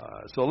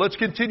So let's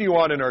continue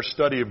on in our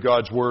study of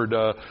God's Word.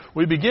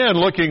 We began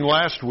looking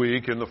last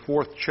week in the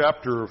 4th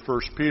chapter of 1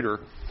 Peter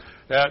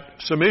at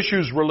some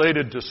issues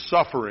related to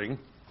suffering.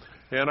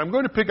 And I'm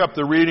going to pick up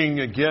the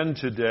reading again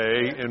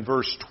today in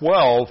verse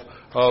 12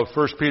 of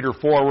 1 Peter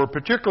 4. We're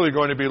particularly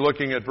going to be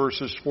looking at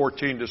verses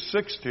 14 to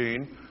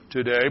 16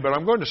 today, but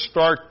I'm going to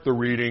start the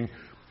reading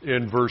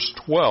in verse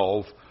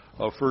 12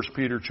 of 1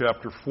 Peter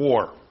chapter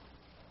 4.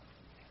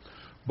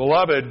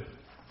 Beloved,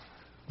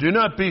 do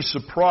not be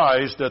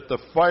surprised at the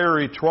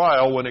fiery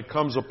trial when it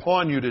comes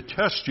upon you to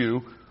test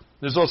you,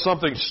 as though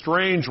something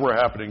strange were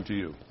happening to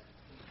you.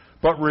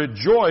 But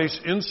rejoice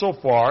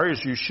insofar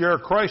as you share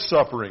Christ's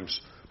sufferings,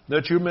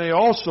 that you may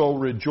also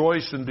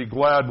rejoice and be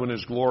glad when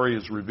His glory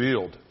is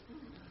revealed.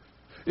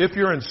 If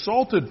you're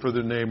insulted for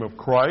the name of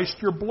Christ,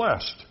 you're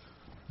blessed,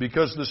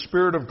 because the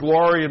Spirit of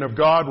glory and of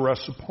God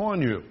rests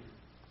upon you.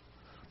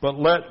 But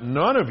let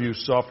none of you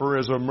suffer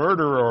as a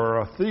murderer or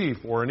a thief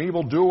or an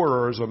evildoer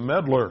or as a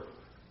meddler.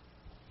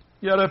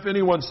 Yet if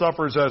anyone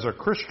suffers as a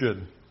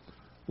Christian,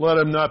 let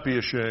him not be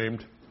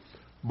ashamed,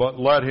 but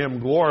let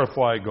him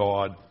glorify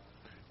God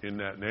in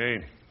that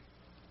name.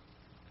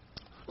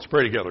 Let's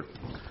pray together.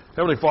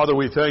 Heavenly Father,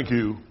 we thank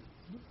you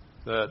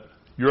that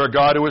you're a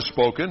God who has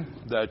spoken,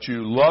 that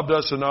you loved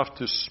us enough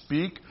to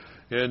speak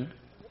and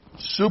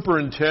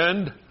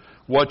superintend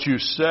what you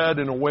said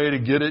in a way to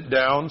get it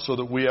down so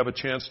that we have a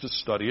chance to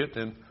study it.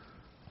 And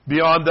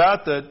beyond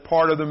that, that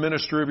part of the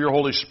ministry of your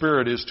Holy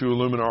Spirit is to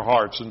illumine our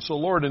hearts. And so,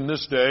 Lord, in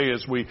this day,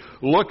 as we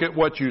look at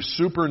what you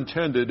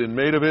superintended and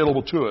made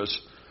available to us,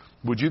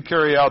 would you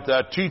carry out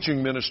that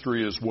teaching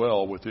ministry as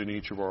well within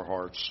each of our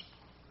hearts?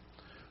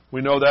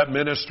 We know that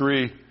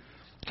ministry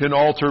can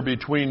alter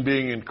between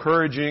being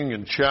encouraging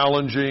and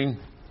challenging,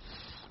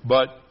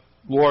 but,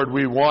 Lord,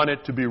 we want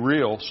it to be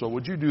real, so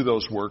would you do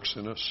those works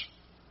in us?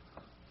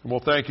 And we'll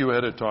thank you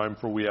ahead of time,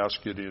 for we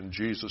ask it in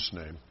Jesus'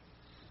 name.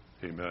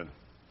 Amen.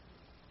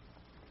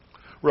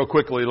 Real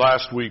quickly,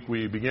 last week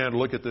we began to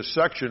look at this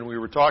section. We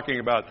were talking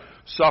about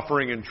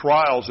suffering and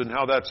trials and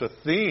how that's a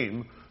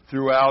theme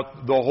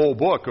throughout the whole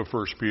book of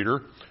 1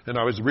 Peter. And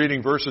I was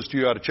reading verses to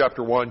you out of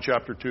chapter 1,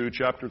 chapter 2,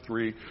 chapter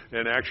 3,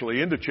 and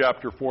actually into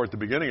chapter 4 at the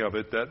beginning of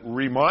it that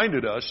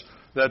reminded us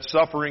that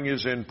suffering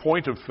is, in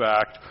point of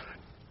fact,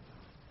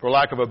 for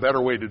lack of a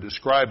better way to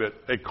describe it,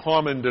 a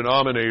common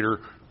denominator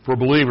for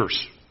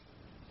believers.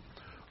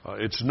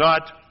 It's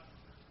not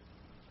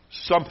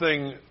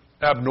something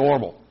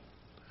abnormal.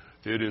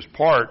 It is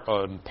part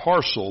and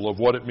parcel of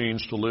what it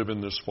means to live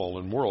in this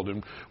fallen world.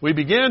 And we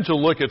began to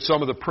look at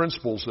some of the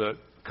principles that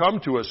come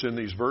to us in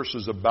these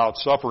verses about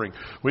suffering.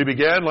 We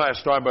began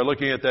last time by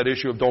looking at that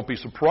issue of don't be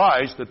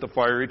surprised at the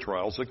fiery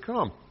trials that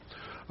come.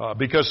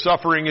 Because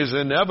suffering is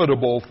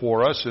inevitable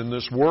for us in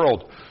this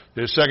world.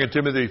 As 2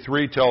 Timothy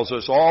 3 tells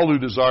us, all who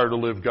desire to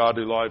live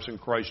godly lives in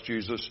Christ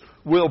Jesus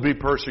will be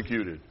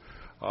persecuted.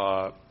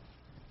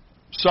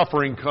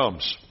 Suffering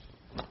comes.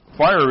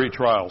 Fiery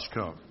trials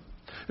come.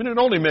 And it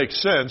only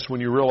makes sense when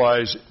you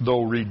realize,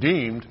 though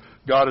redeemed,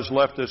 God has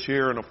left us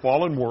here in a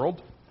fallen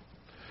world.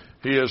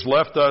 He has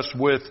left us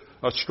with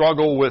a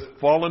struggle with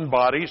fallen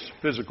bodies,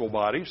 physical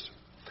bodies.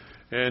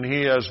 And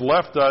He has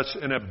left us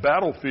in a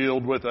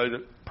battlefield with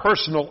a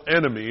personal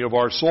enemy of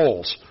our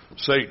souls,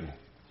 Satan.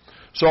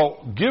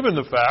 So, given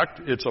the fact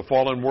it's a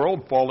fallen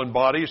world, fallen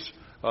bodies,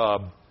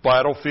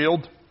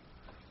 battlefield,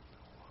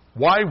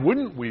 why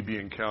wouldn't we be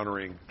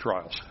encountering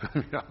trials?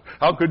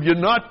 How could you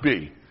not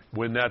be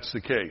when that's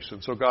the case?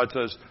 And so God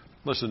says,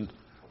 listen,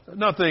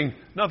 nothing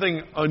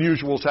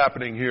unusual is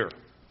happening here.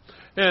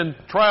 And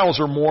trials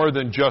are more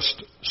than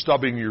just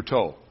stubbing your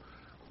toe.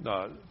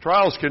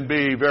 Trials can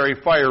be very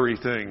fiery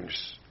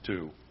things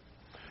too.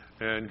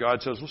 And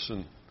God says,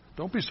 listen,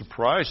 don't be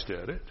surprised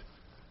at it.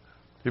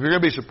 If you're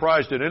going to be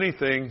surprised at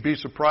anything, be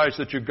surprised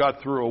that you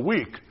got through a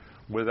week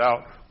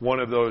without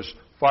one of those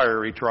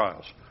fiery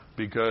trials.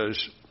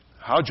 Because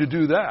how'd you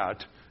do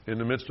that in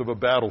the midst of a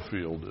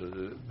battlefield?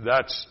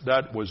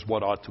 That was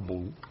what ought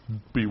to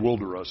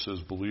bewilder us as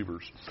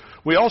believers.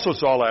 We also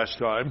saw last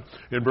time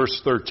in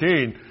verse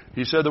 13,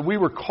 he said that we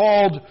were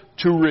called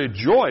to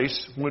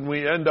rejoice when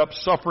we end up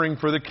suffering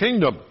for the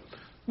kingdom.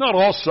 Not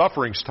all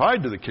suffering's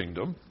tied to the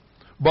kingdom,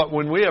 but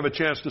when we have a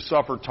chance to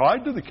suffer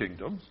tied to the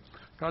kingdom,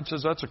 God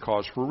says that's a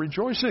cause for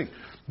rejoicing.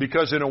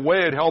 Because in a way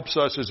it helps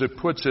us, as it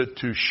puts it,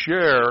 to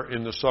share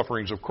in the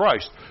sufferings of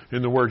Christ.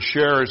 In the word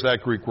share is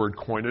that Greek word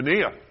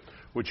koinonia,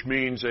 which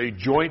means a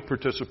joint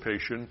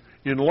participation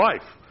in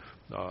life.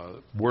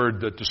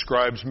 Word that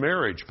describes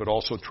marriage, but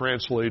also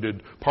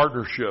translated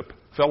partnership,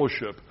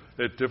 fellowship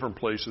at different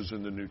places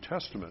in the New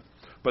Testament.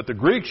 But the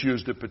Greeks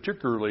used it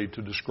particularly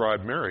to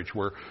describe marriage,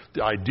 where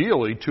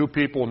ideally two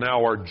people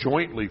now are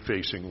jointly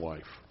facing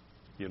life.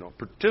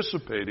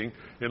 Participating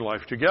in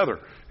life together.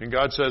 And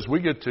God says we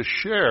get to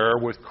share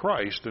with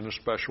Christ in a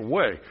special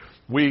way.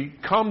 We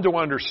come to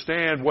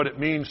understand what it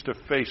means to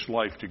face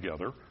life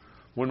together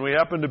when we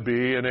happen to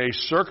be in a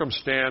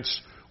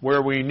circumstance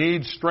where we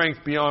need strength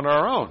beyond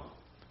our own.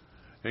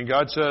 And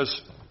God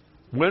says,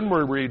 when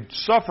we're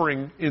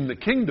suffering in the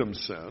kingdom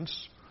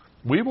sense,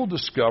 we will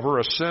discover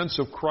a sense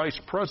of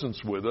Christ's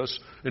presence with us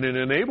and an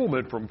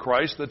enablement from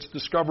Christ that's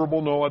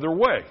discoverable no other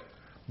way.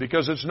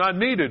 Because it's not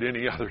needed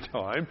any other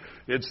time.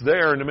 It's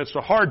there in the midst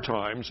of hard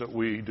times that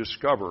we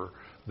discover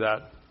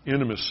that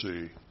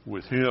intimacy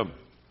with Him.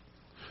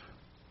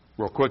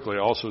 Real quickly, I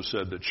also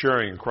said that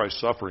sharing in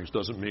Christ's sufferings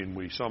doesn't mean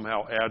we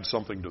somehow add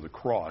something to the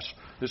cross.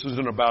 This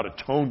isn't about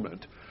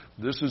atonement.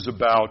 This is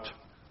about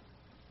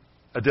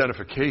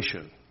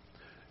identification.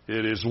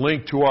 It is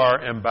linked to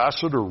our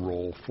ambassador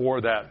role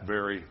for that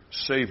very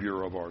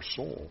Savior of our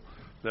soul,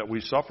 that we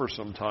suffer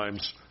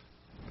sometimes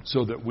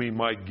so that we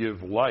might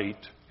give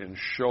light and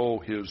show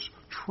His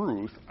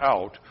truth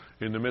out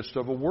in the midst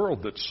of a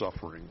world that's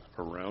suffering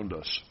around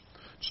us.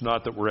 It's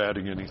not that we're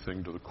adding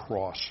anything to the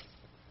cross.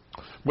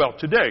 Well,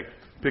 today,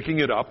 picking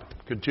it up,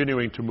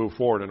 continuing to move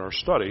forward in our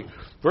study,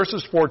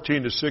 verses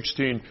 14 to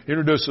 16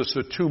 introduce us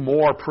to two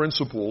more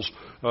principles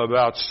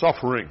about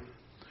suffering.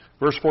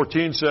 Verse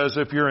 14 says,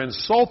 if you're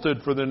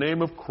insulted for the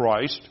name of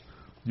Christ,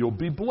 you'll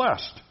be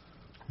blessed,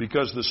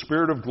 because the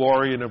Spirit of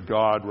glory and of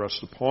God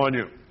rests upon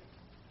you.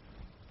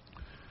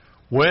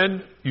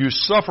 When you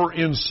suffer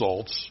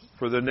insults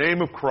for the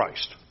name of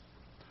Christ,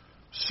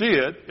 see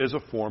it as a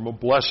form of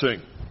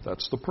blessing.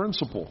 That's the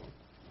principle.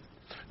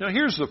 Now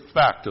here's the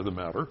fact of the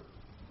matter.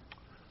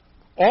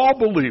 All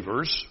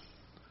believers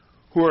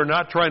who are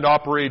not trying to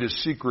operate as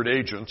secret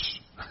agents,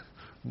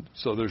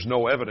 so there's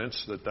no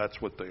evidence that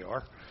that's what they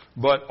are,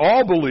 but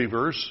all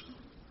believers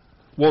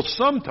will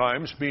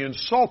sometimes be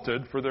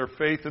insulted for their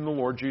faith in the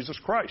Lord Jesus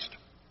Christ.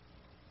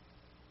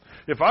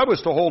 If I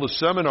was to hold a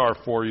seminar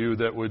for you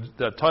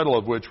that title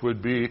of which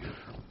would be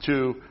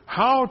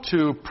how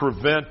to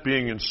prevent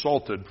being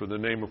insulted for the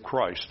name of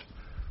Christ,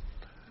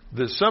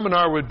 the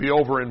seminar would be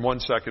over in 1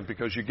 second,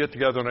 because you get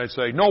together and I'd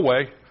say, no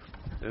way,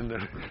 and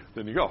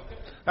then you go.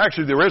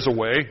 Actually, there is a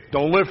way.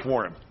 Don't live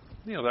for Him.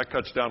 That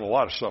cuts down a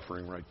lot of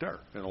suffering right there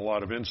and a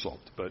lot of insult.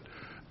 But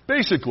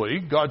basically,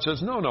 God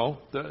says, no,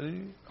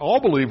 all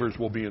believers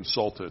will be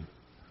insulted.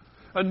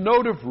 A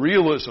note of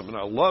realism, and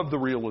I love the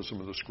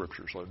realism of the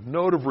Scriptures. A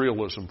note of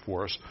realism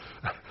for us.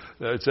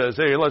 It says,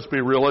 hey, let's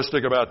be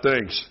realistic about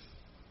things.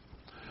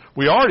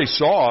 We already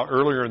saw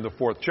earlier in the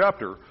 4th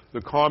chapter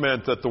the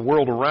comment that the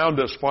world around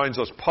us finds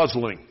us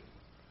puzzling.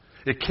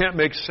 It can't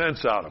make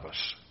sense out of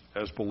us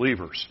as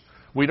believers.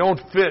 We don't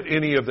fit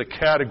any of the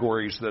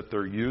categories that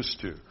they're used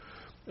to.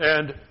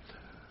 And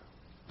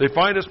they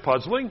find us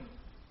puzzling.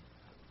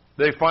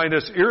 They find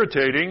us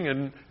irritating.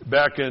 And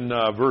back in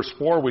verse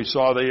 4 we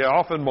saw they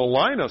often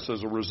malign us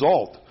as a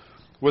result.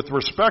 With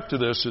respect to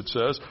this, it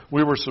says,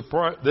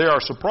 they are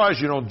surprised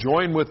you don't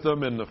join with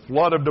them in the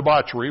flood of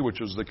debauchery, which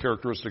is the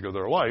characteristic of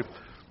their life,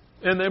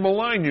 and they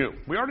malign you.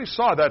 We already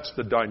saw that's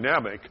the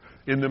dynamic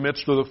in the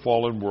midst of the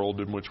fallen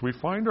world in which we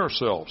find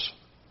ourselves.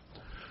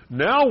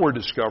 Now we're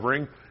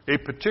discovering a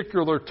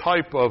particular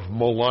type of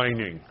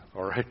maligning.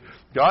 All right?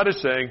 God is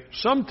saying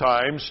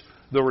sometimes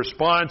the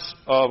response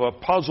of a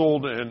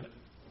puzzled and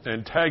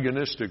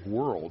antagonistic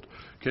world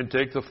can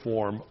take the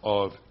form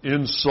of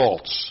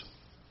insults.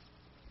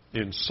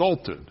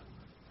 Insulted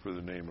for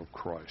the name of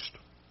Christ.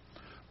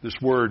 This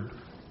word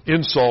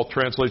insult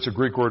translates a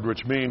Greek word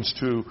which means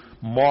to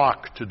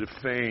mock, to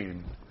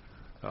defame.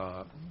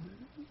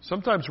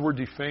 Sometimes we're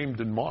defamed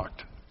and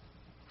mocked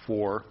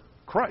for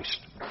Christ,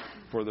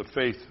 for the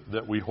faith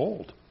that we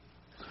hold.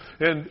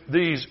 And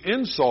these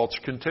insults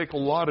can take a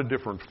lot of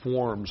different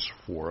forms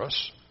for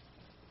us.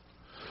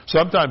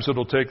 Sometimes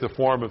it'll take the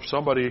form of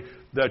somebody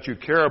that you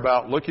care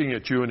about looking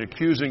at you and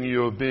accusing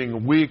you of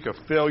being weak, a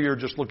failure,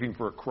 just looking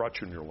for a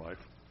crutch in your life.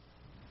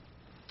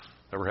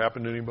 Ever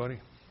happened to anybody?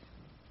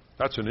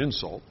 That's an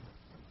insult.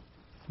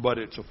 But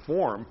it's a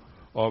form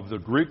of the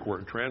Greek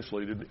word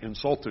translated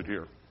insulted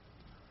here.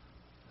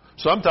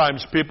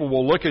 Sometimes people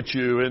will look at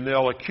you and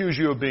they'll accuse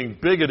you of being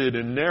bigoted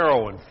and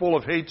narrow and full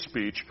of hate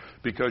speech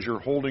because you're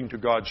holding to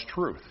God's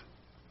truth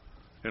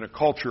in a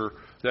culture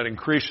that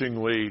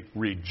increasingly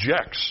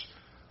rejects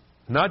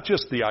not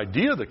just the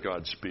idea that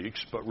God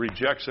speaks, but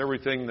rejects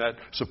everything that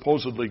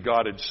supposedly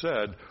God had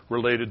said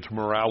related to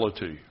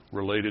morality,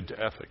 related to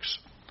ethics.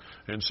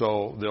 And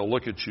so they'll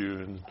look at you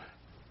and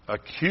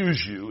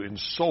accuse you,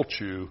 insult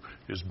you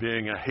as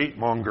being a hate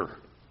monger,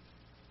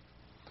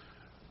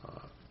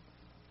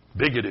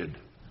 bigoted,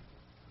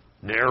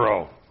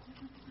 narrow.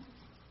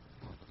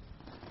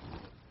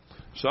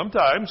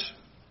 Sometimes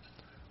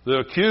they'll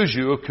accuse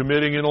you of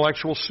committing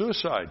intellectual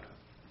suicide.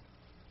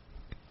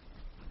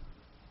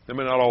 They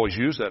may not always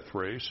use that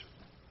phrase,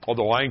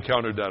 although I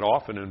encountered that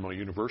often in my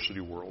university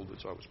world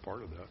as I was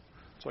part of that.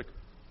 It's like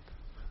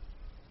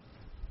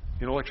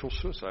intellectual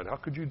suicide. How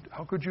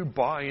could you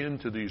buy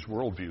into these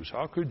worldviews?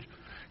 How could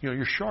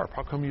you're sharp?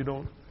 How come you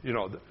don't?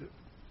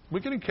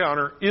 We can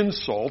encounter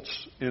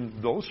insults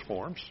in those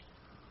forms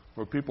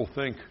where people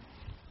think,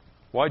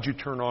 "Why'd you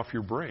turn off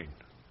your brain?"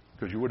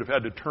 Because you would have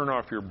had to turn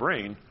off your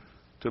brain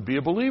to be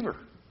a believer.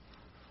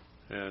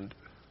 And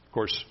of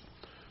course,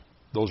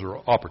 those are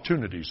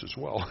opportunities as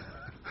well.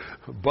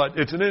 But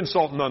it's an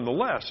insult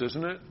nonetheless,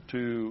 isn't it,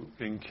 to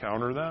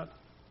encounter that?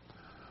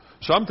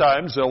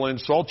 Sometimes they'll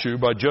insult you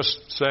by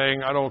just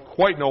saying, I don't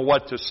quite know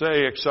what to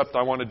say except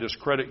I want to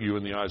discredit you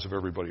in the eyes of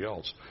everybody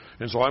else.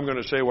 And so I'm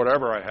going to say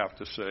whatever I have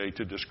to say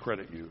to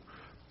discredit you,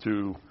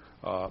 to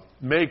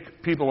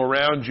make people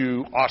around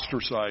you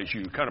ostracize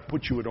you, kind of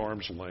put you at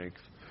arm's length.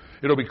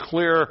 It'll be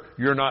clear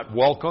you're not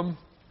welcome,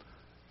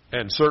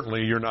 and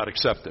certainly you're not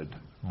accepted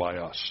by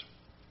us.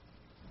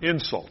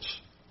 Insults.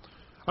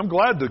 I'm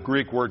glad the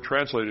Greek word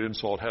translated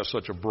insult has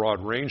such a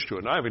broad range to it,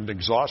 and I haven't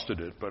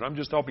exhausted it, but I'm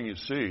just helping you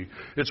see.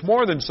 It's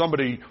more than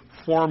somebody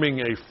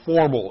forming a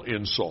formal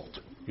insult.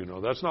 You know,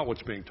 that's not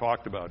what's being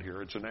talked about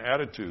here. It's an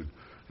attitude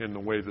in the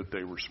way that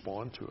they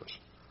respond to us.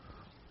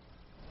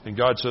 And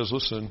God says,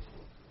 listen,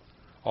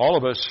 all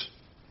of us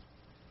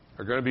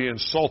are going to be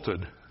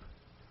insulted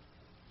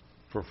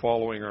for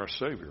following our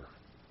Savior.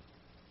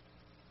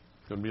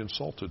 Going to be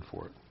insulted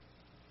for it.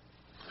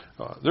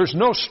 There's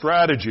no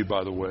strategy,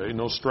 by the way,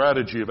 no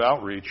strategy of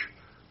outreach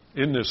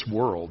in this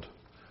world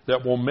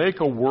that will make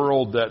a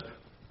world that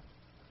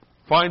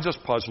finds us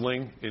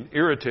puzzling and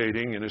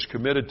irritating and is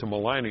committed to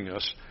maligning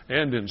us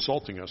and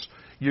insulting us.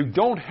 You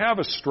don't have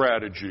a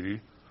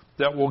strategy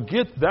that will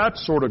get that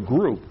sort of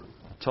group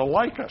to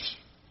like us.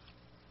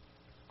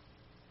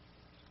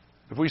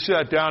 If we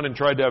sat down and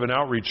tried to have an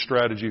outreach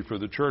strategy for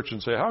the church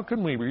and say, how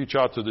can we reach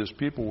out to these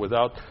people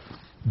without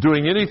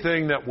doing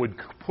anything that would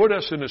put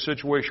us in a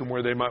situation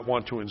where they might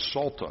want to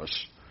insult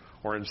us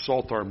or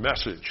insult our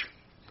message?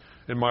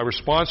 And my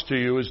response to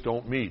you is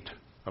don't meet.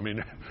 I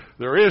mean,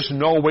 there is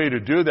no way to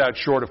do that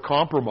short of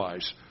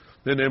compromise.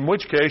 Then in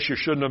which case you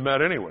shouldn't have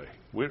met anyway.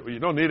 You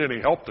don't need any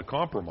help to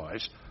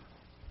compromise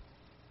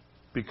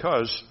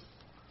because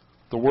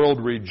the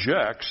world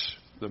rejects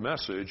the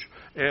message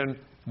and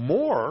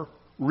more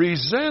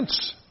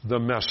resents the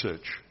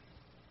message.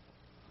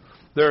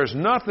 There is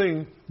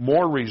nothing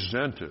more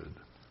resented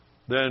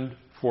than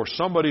for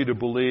somebody to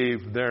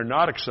believe they're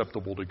not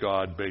acceptable to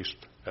God based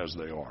as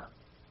they are.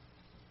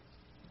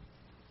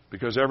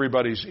 Because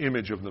everybody's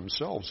image of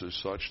themselves is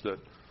such that,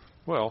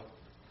 well,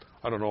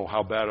 I don't know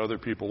how bad other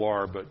people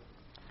are, but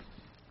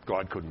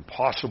God couldn't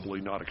possibly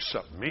not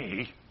accept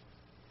me.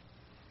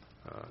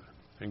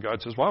 And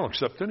God says, well, I don't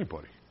accept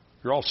anybody.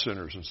 You're all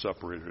sinners and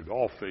separated,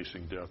 all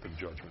facing death and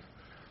judgment.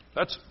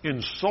 That's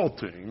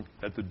insulting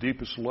at the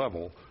deepest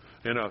level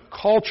in a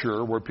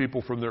culture where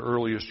people from their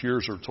earliest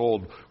years are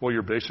told, well,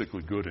 you're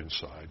basically good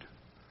inside.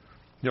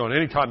 You know, and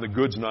any time the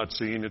good's not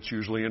seen, it's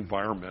usually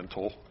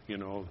environmental. You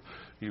know,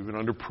 even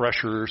under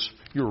pressures,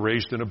 you're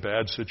raised in a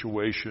bad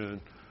situation.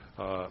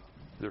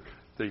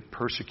 They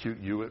persecute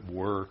you at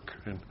work.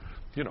 And,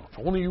 you know, if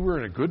only you were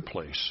in a good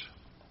place.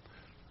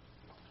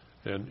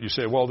 And you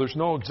say, well, there's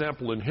no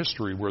example in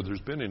history where there's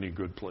been any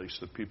good place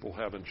that people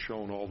haven't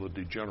shown all the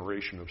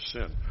degeneration of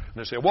sin. And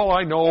they say, well,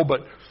 I know,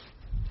 but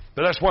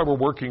that's why we're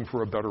working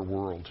for a better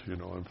world. You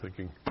know, I'm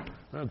thinking,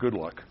 well, good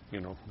luck. You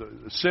know, the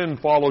sin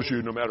follows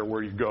you no matter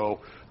where you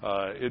go.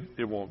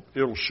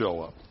 It'll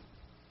show up.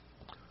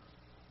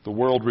 The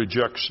world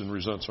rejects and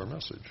resents our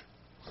message.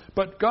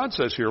 But God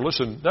says here,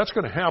 listen, that's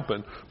going to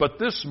happen, but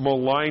this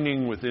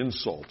maligning with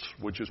insults,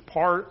 which is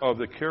part of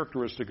the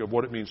characteristic of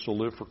what it means to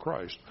live for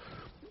Christ,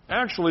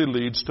 actually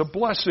leads to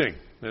blessing.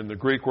 And the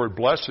Greek word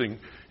blessing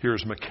here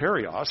is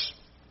makarios,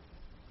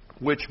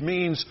 which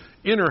means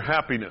inner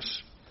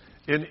happiness,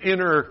 an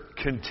inner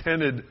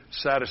contented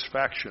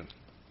satisfaction.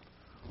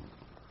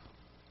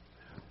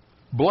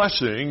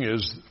 Blessing,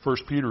 as 1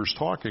 Peter is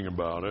talking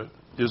about it,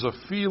 is a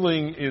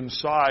feeling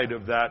inside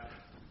of that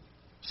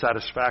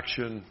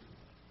satisfaction,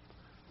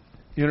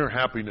 inner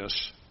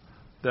happiness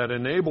that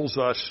enables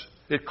us,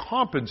 it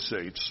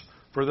compensates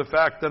for the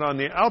fact that on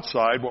the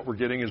outside what we're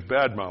getting is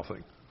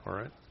bad-mouthing. All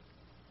right?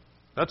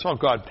 That's how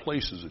God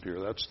places it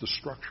here. That's the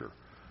structure.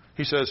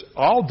 He says,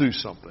 I'll do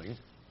something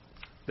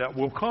that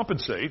will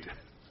compensate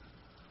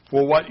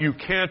for what you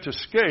can't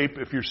escape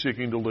if you're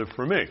seeking to live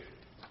for me.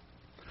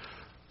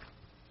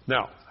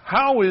 Now,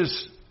 how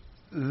is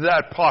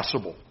that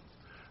possible?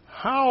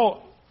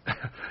 How,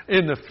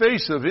 in the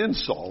face of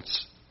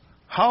insults,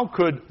 how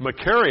could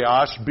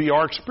makarios be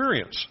our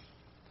experience?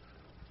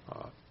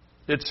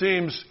 It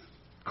seems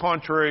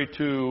contrary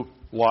to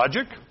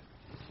logic.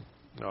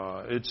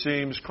 It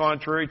seems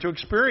contrary to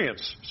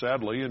experience,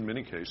 sadly, in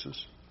many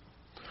cases.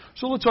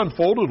 So let's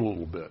unfold it a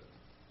little bit.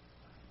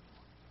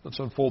 Let's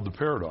unfold the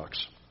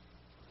paradox.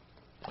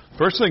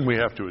 First thing we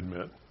have to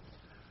admit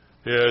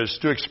is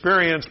to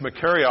experience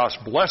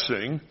makarios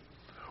blessing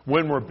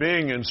when we're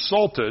being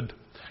insulted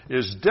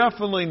is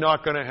definitely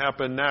not going to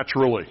happen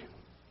naturally.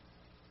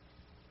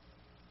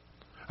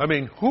 I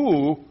mean,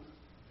 who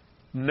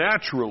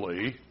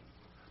naturally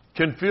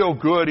can feel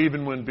good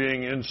even when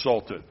being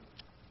insulted?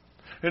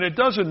 And it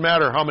doesn't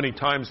matter how many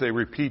times they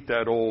repeat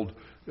that old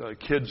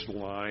kids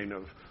line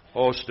of,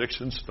 oh, sticks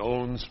and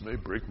stones may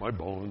break my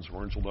bones,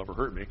 words will never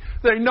hurt me.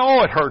 They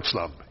know it hurts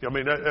them. I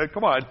mean,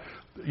 come on.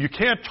 You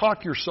can't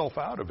talk yourself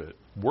out of it.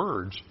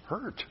 Words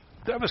hurt.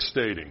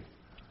 Devastating.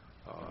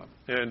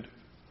 And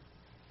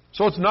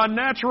so it's not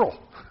natural.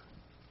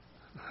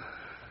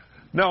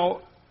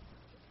 Now,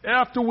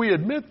 After we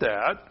admit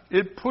that,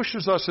 it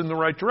pushes us in the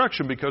right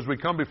direction because we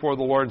come before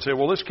the Lord and say,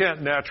 well, this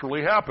can't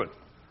naturally happen.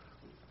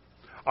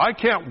 I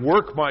can't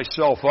work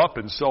myself up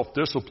in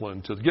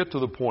self-discipline to get to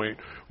the point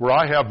where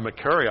I have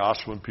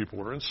makarios when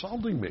people are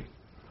insulting me.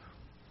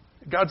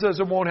 God says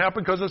it won't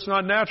happen because it's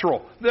not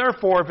natural.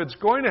 Therefore, if it's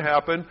going to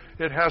happen,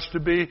 it has to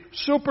be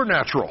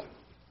supernatural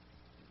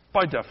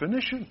by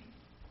definition.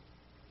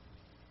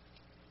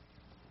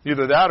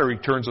 Either that or he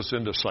turns us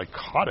into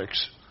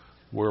psychotics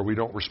where we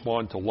don't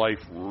respond to life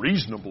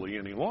reasonably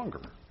any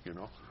longer.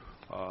 No,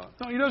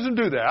 he doesn't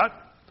do that,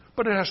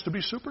 but it has to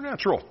be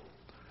supernatural.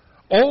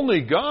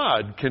 Only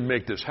God can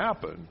make this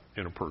happen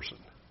in a person.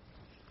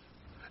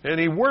 And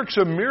he works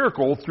a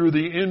miracle through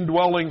the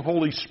indwelling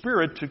Holy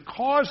Spirit to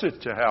cause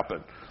it to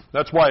happen.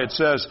 That's why it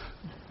says,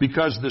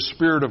 because the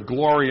Spirit of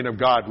glory and of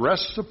God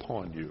rests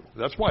upon you.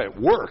 That's why it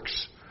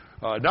works.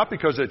 Not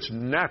because it's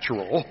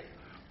natural,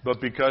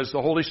 but because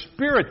the Holy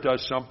Spirit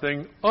does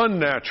something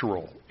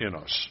unnatural in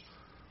us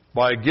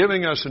by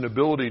giving us an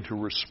ability to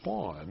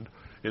respond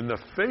in the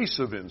face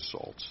of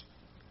insults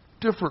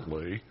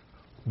differently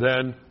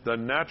than the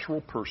natural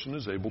person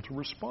is able to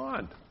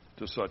respond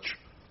to such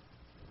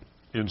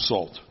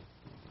insult.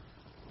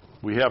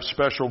 We have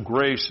special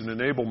grace and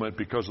enablement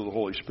because of the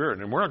Holy Spirit,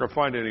 and we're not going to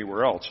find it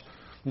anywhere else.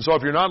 And so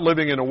if you're not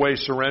living in a way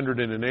surrendered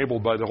and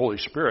enabled by the Holy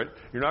Spirit,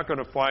 you're not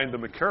going to find the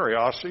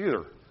makarios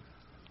either.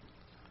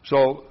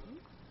 So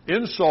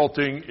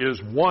insulting is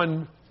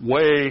one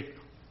way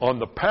on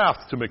the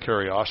path to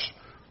makarios.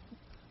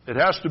 It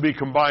has to be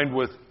combined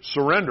with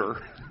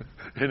surrender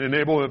and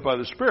enablement by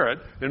the Spirit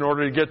in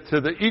order to get to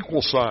the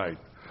equal sign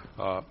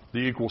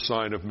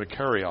of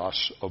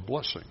makarios, of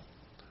blessing.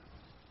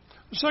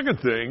 The second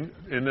thing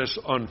in this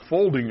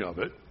unfolding of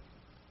it,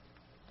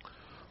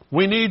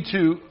 we need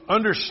to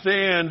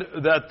understand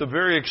that the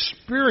very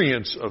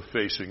experience of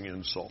facing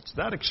insults,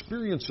 that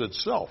experience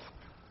itself,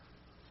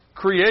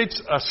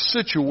 creates a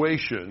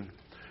situation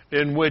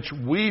in which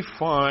we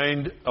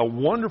find a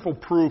wonderful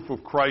proof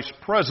of Christ's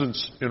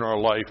presence in our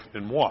life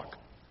and walk.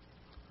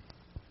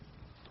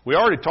 We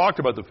already talked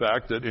about the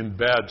fact that in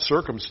bad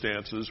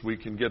circumstances we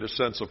can get a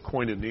sense of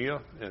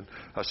koinonia and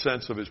a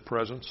sense of His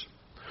presence.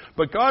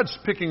 But God's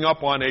picking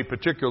up on a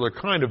particular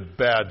kind of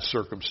bad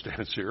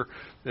circumstance here,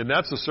 and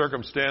that's the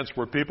circumstance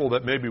where people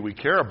that maybe we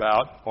care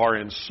about are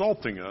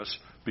insulting us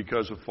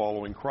because of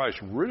following Christ,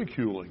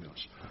 ridiculing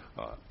us.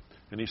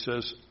 And He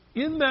says,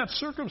 in that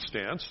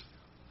circumstance,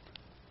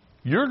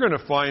 you're going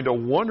to find a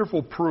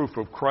wonderful proof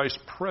of Christ's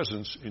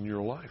presence in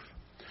your life.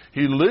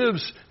 He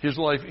lives His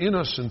life in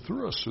us and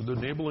through us through the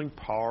enabling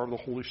power of the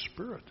Holy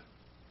Spirit.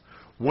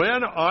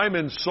 When I'm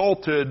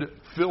insulted,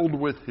 filled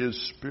with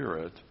His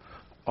Spirit,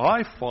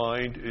 I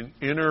find an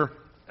inner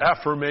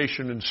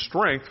affirmation and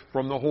strength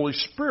from the Holy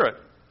Spirit.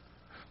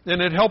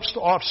 And it helps to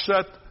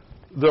offset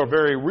the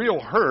very real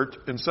hurt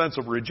and sense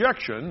of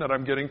rejection that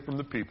I'm getting from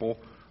the people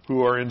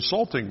who are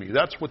insulting me.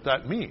 That's what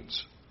that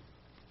means.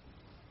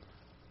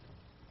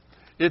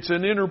 It's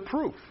an inner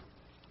proof.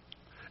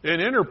 An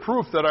inner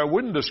proof that I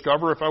wouldn't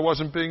discover if I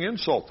wasn't being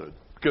insulted.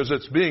 Because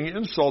it's being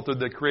insulted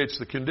that creates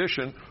the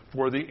condition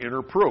for the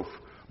inner proof.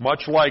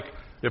 Much like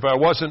if I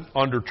wasn't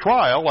under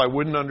trial, I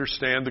wouldn't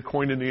understand the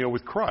koinonia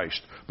with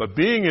Christ. But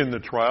being in the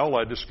trial,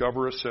 I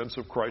discover a sense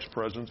of Christ's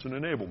presence and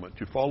enablement.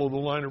 Do you follow the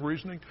line of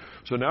reasoning?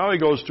 So now he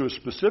goes to a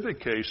specific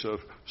case of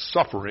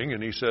suffering,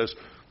 and he says,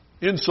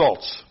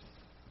 insults.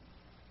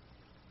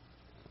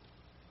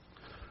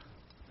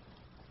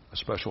 A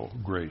special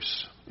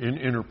grace in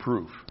inner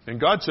proof. And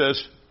God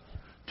says,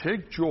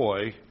 take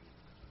joy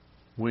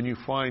when you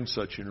find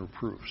such inner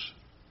proofs.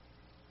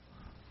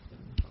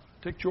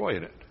 Take joy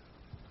in it.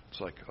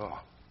 It's like,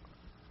 oh,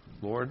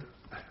 Lord,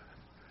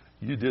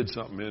 you did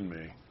something in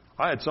me.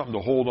 I had something to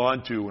hold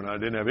on to when I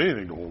didn't have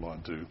anything to hold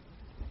on to.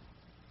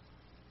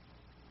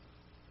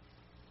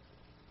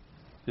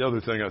 The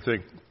other thing I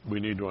think we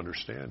need to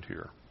understand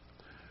here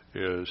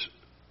is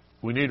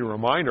we need to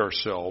remind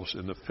ourselves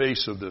in the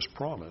face of this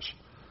promise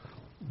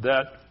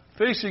that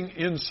facing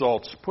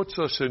insults puts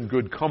us in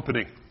good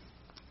company.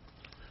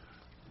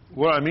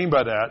 What I mean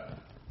by that,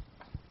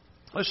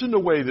 listen to the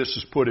way this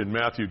is put in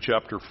Matthew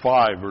chapter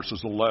 5,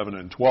 verses 11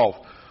 and 12.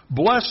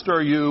 Blessed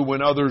are you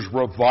when others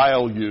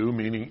revile you,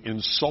 meaning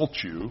insult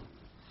you,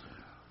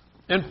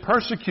 and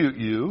persecute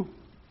you,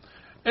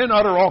 and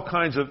utter all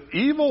kinds of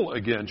evil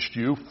against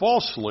you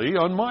falsely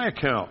on my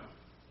account.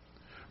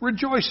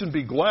 Rejoice and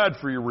be glad,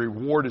 for your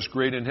reward is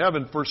great in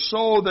heaven, for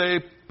so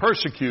they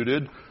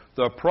persecuted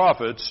the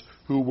prophets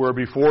who were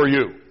before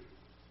you.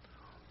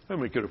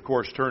 And we could, of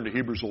course, turn to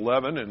Hebrews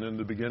 11 and then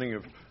the beginning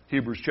of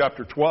Hebrews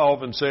chapter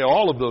 12 and say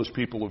all of those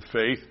people of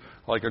faith,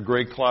 like a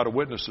great cloud of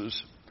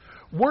witnesses,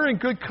 we're in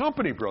good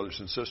company, brothers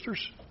and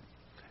sisters.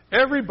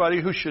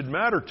 Everybody who should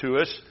matter to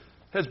us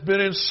has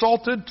been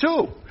insulted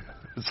too.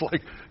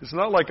 It's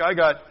not like I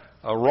got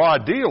a raw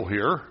deal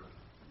here.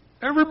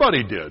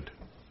 Everybody did.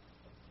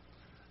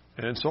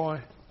 And so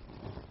I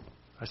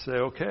say,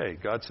 okay,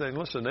 God's saying,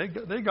 listen,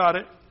 they got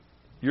it.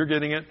 You're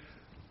getting it.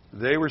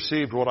 They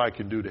received what I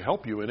can do to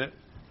help you in it.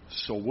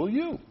 So will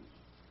you.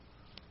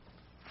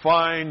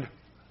 Find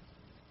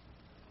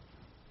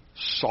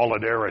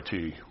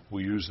solidarity.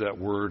 We use that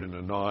word in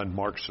a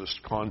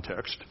non-Marxist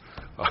context.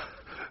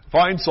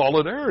 Find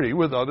solidarity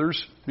with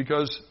others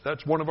because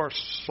that's one of our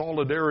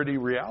solidarity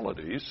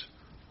realities.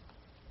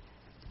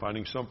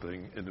 Finding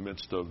something in the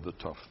midst of the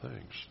tough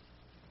things.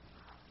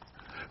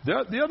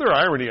 The other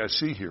irony I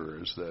see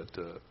here is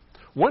that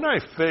when I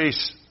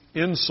face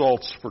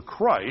insults for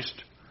Christ,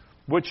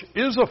 which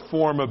is a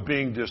form of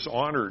being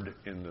dishonored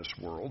in this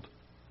world,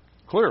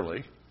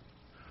 clearly,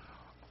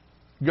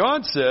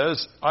 God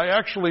says, I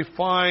actually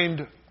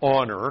find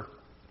honor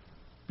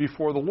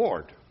before the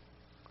Lord.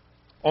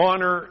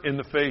 Honor in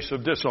the face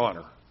of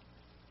dishonor.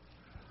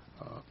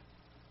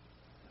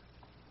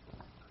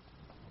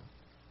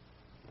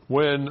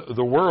 When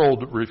the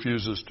world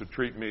refuses to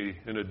treat me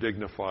in a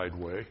dignified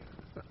way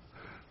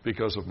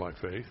because of my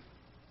faith,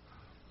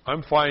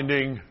 I'm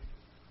finding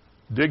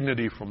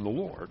dignity from the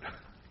Lord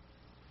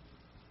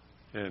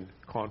and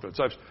confidence.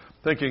 I was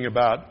thinking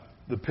about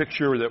the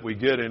picture that we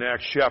get in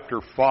Acts chapter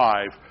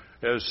 5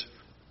 as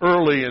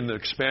early in the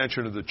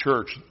expansion of the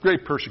church,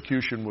 great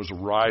persecution was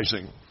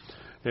arising.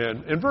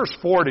 And in verse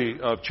 40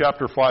 of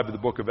chapter 5 of the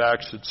book of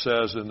Acts, it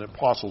says, in the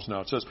apostles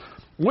now, it says,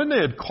 when they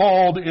had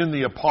called in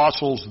the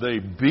apostles, they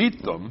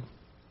beat them,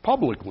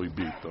 publicly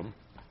beat them,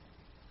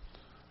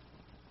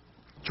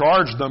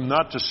 charged them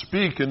not to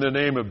speak in the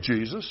name of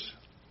Jesus,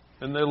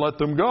 and they let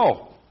them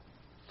go.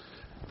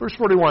 Verse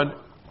 41,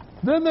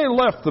 then they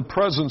left the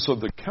presence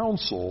of the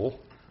council,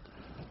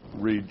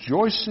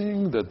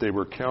 rejoicing that they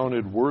were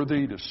counted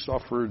worthy to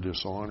suffer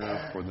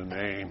dishonor for the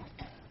name.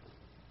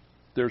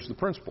 There's the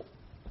principle.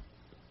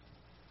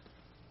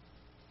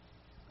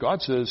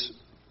 God says,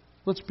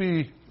 let's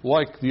be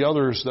like the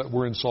others that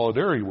we're in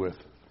solidarity with.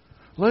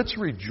 Let's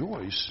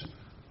rejoice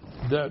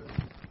that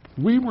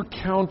we were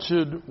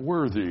counted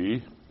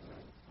worthy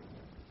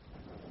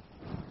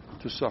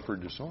to suffer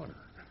dishonor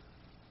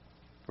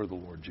for the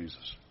Lord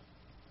Jesus.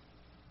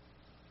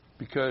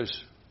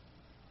 Because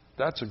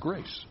that's a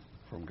grace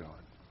from God.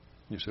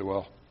 You say,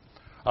 well,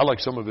 I like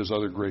some of his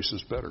other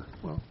graces better.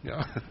 Well,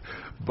 yeah.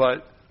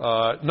 But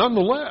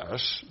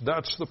nonetheless,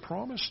 that's the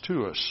promise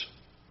to us.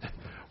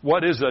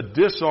 What is a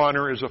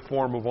dishonor is a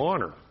form of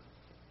honor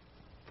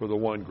for the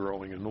one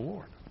growing in the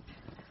Lord.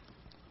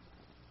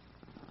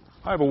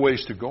 I have a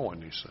ways to go on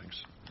these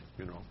things.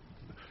 You know,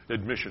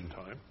 admission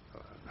time.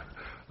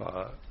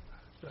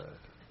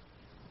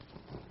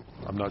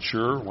 I'm not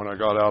sure when I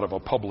got out of a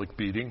public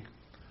beating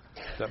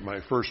that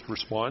my first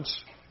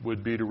response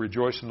would be to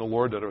rejoice in the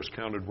Lord that I was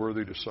counted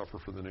worthy to suffer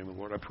for the name of the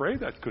Lord. I pray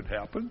that could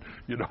happen,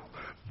 you know.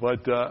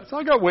 But so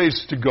I got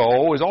ways to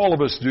go, as all of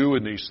us do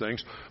in these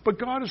things. But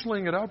God is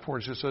laying it out for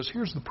us. He says,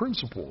 here's the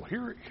principle.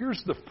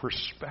 Here's the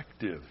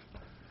perspective.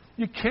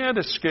 You can't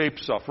escape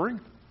suffering.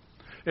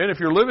 And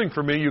if you're living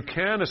for me, you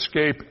can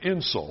escape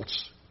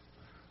insults.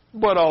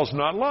 But all's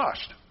not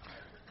lost.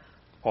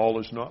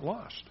 All is not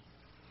lost.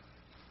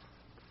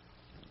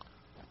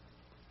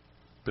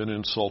 Been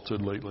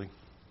insulted lately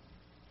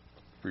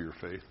for your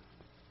faith?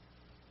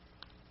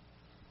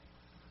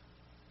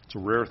 It's a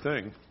rare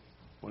thing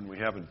when we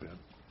haven't been.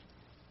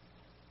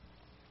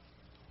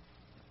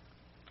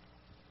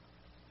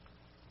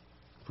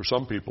 For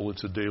some people,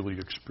 it's a daily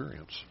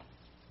experience,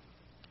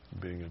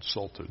 being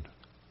insulted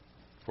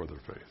for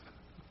their faith.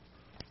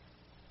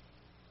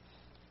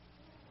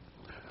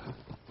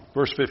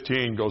 Verse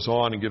 15 goes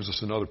on and gives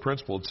us another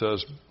principle. It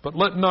says, but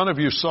let none of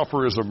you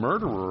suffer as a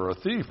murderer or a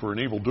thief or an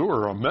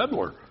evildoer or a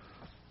meddler.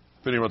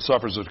 If anyone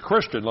suffers as a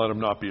Christian, let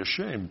him not be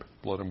ashamed.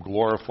 Let him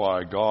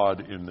glorify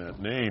God in that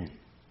name.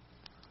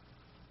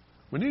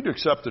 We need to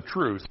accept the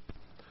truth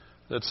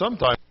that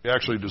sometimes we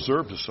actually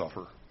deserve to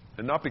suffer,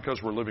 and not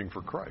because we're living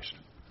for Christ.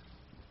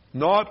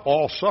 Not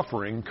all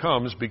suffering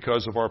comes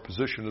because of our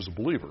position as a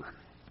believer.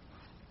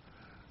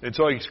 And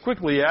so he's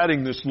quickly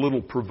adding this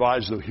little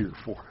proviso here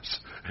for us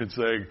and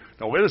saying,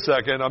 now wait a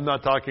second, I'm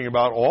not talking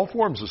about all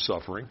forms of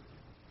suffering.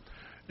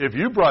 If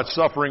you brought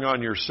suffering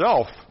on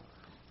yourself,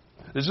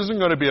 this isn't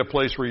going to be a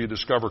place where you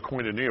discover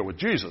koinonia with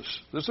Jesus.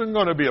 This isn't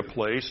going to be a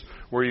place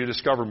where you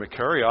discover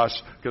makarios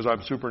because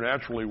I'm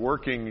supernaturally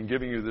working and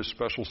giving you this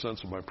special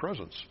sense of my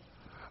presence.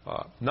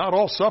 Not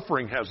all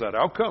suffering has that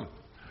outcome.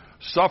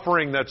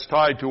 Suffering that's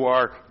tied to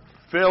our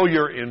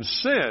failure in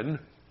sin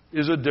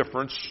is a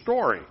different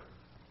story.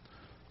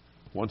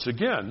 Once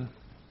again,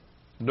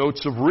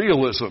 notes of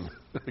realism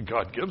that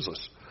God gives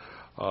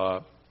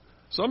us.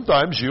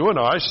 Sometimes you and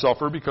I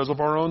suffer because of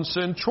our own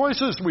sin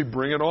choices. We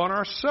bring it on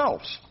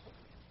ourselves.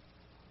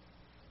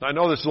 I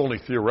know this is only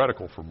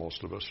theoretical for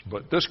most of us,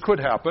 but this could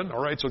happen.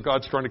 All right, so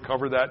God's trying to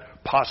cover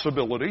that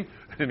possibility.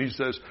 And he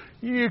says,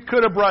 you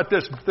could have brought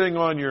this thing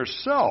on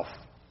yourself.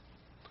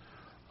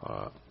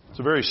 It's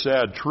a very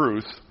sad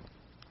truth.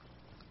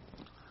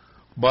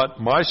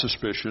 But my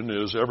suspicion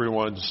is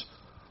everyone's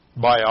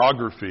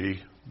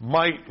biography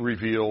might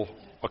reveal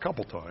a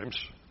couple times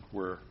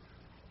where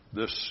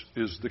this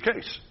is the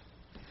case.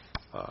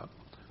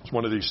 It's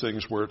one of these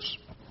things where it's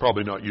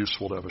probably not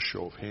useful to have a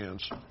show of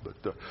hands.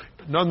 But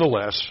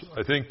nonetheless,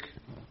 I think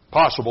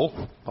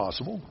possible.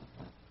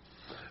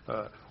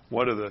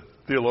 One of the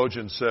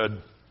theologians said,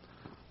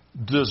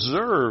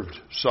 Deserved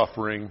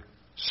suffering,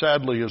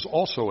 sadly, is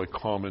also a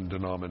common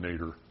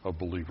denominator of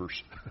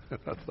believers.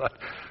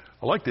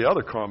 I like the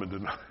other common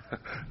denominator.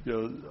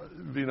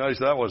 It'd be nice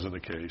that wasn't the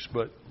case,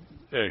 but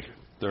hey,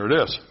 there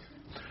it is.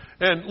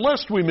 And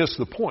lest we miss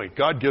the point,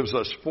 God gives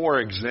us 4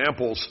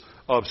 examples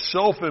of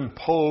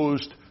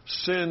self-imposed,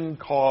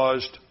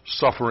 sin-caused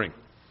suffering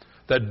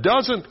that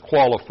doesn't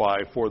qualify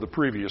for the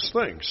previous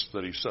things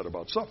that he said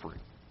about suffering.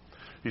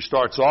 He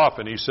starts off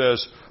and he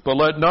says, "But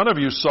let none of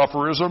you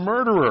suffer as a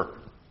murderer."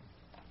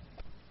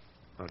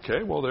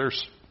 Okay, well,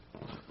 there's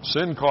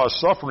sin-caused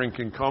suffering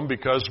can come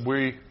because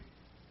we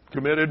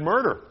committed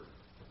murder.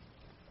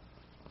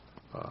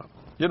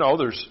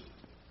 There's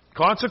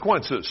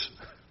consequences,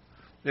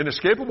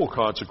 inescapable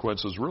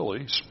consequences,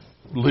 really,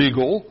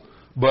 legal,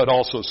 but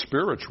also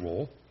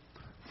spiritual,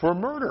 for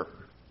murder.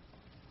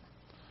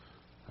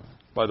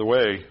 By the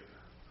way,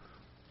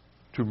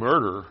 to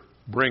murder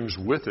brings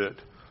with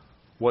it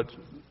what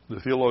the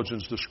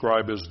theologians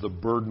describe as the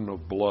burden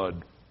of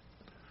blood.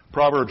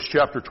 Proverbs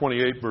chapter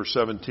 28, verse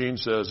 17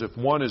 says, "If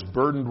one is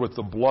burdened with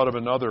the blood of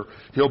another,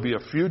 he'll be a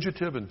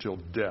fugitive until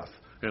death,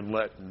 and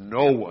let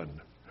no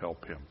one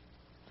help him."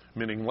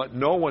 Meaning, let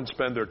no one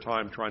spend their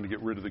time trying to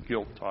get rid of the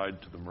guilt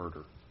tied to the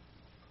murder.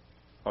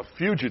 A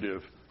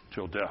fugitive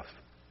till death.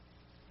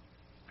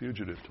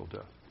 Fugitive till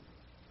death.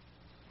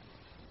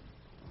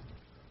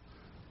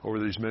 Over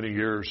these many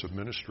years of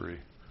ministry,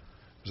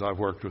 as I've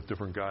worked with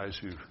different guys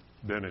who've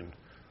been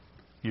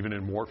even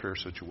in warfare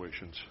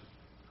situations,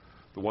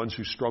 the ones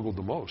who struggled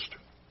the most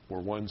were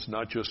ones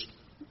not just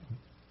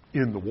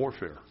in the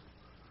warfare,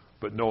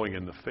 but knowing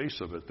in the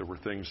face of it there were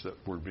things that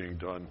were being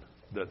done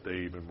that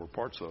they even were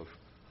parts of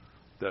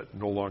that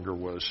no longer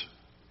was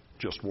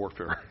just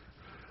warfare.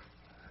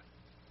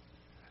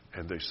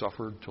 And they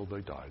suffered till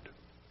they died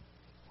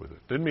with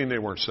it. Didn't mean they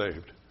weren't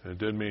saved. And it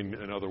didn't mean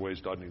in other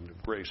ways God didn't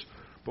need grace.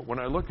 But when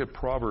I look at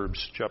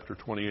Proverbs chapter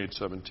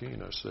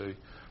 28:17, I say,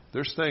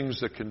 there's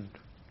things that can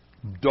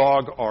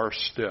dog our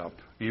step,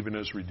 even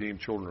as redeemed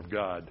children of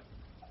God,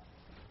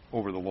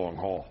 over the long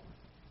haul.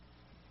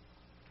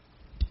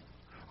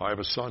 I have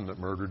a son that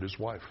murdered his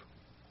wife.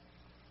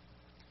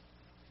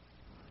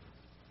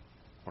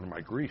 One of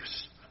my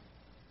griefs.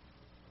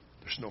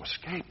 There's no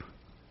escape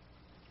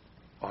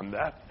on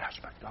that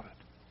aspect of it.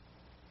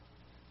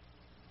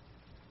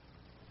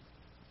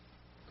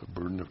 The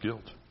burden of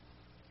guilt.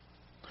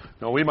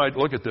 Now, we might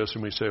look at this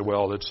and we say,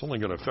 well, it's only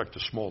going to affect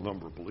a small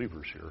number of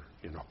believers here,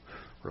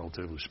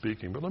 relatively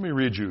speaking. But let me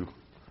read you.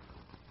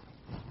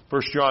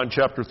 1 John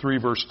chapter 3,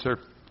 verse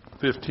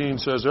 15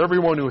 says,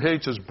 "Everyone who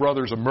hates his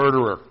brother is a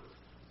murderer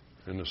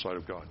in the sight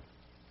of God."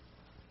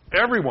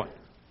 Everyone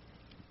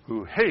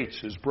who hates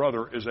his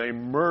brother is a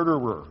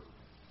murderer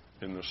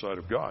in the sight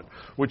of God.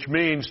 Which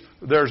means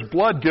there's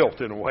blood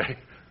guilt in a way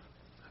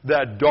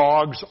that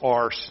dogs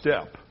our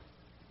step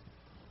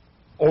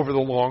over the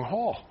long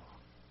haul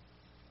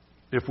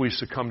if we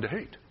succumb to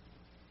hate.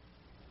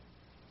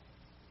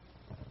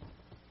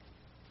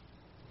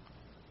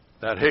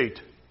 That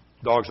hate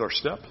dogs our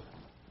step,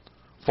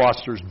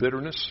 fosters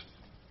bitterness,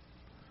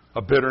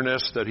 a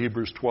bitterness that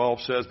Hebrews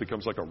 12 says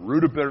becomes like a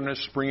root of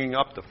bitterness springing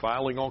up,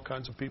 defiling all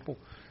kinds of people.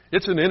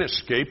 It's an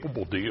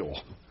inescapable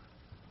deal.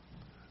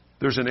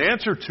 There's an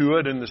answer to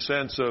it in the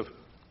sense of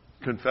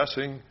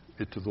confessing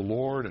it to the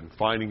Lord and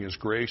finding His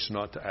grace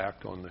not to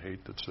act on the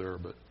hate that's there.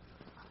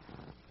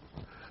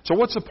 So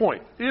what's the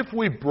point? If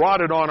we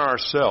brought it on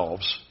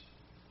ourselves,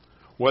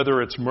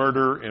 whether it's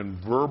murder in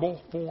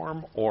verbal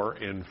form or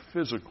in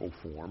physical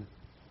form,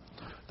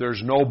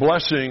 there's no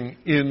blessing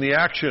in the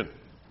action.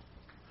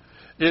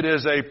 It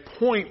is a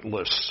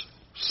pointless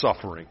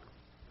suffering.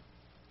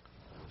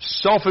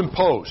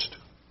 Self-imposed.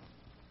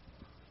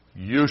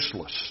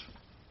 Useless.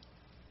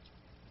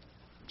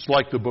 It's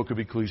like the book of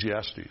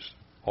Ecclesiastes.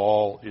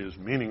 All is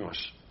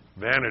meaningless.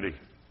 Vanity. Do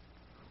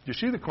you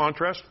see the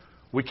contrast?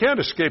 We can't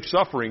escape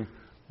suffering,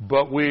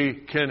 but we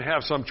can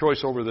have some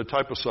choice over the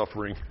type of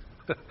suffering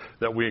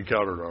that we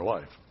encounter in our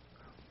life.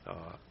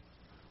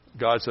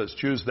 God says,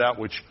 choose that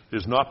which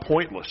is not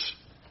pointless,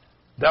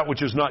 that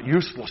which is not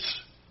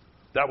useless,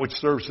 that which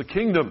serves the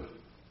kingdom.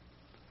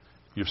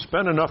 You've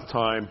spent enough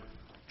time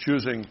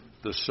choosing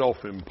the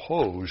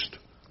self-imposed,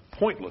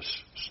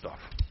 pointless stuff.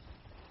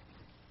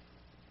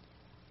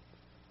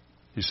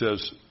 He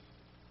says,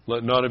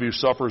 let none of you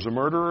suffer as a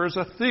murderer or as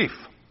a thief.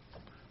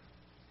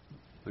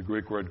 The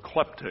Greek word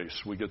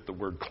kleptes, we get the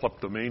word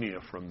kleptomania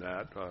from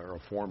that, or a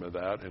form of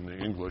that in the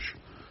English.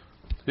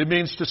 It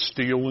means to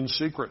steal in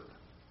secret.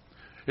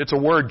 It's a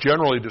word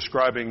generally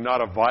describing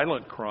not a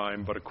violent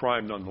crime, but a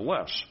crime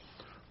nonetheless,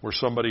 where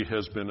somebody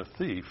has been a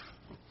thief.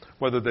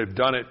 Whether they've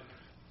done it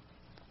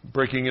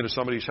breaking into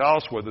somebody's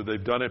house, whether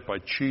they've done it by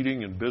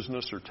cheating in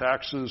business or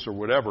taxes or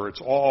whatever,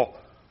 it's all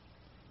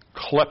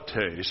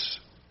kleptes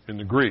in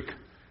the Greek.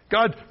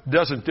 God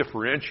doesn't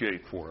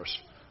differentiate for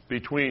us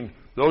between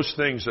those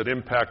things that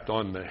impact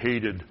on the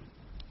hated,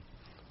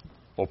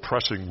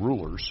 oppressing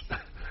rulers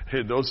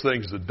and those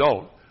things that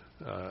don't.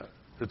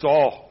 It's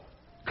all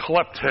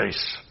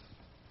kleptes.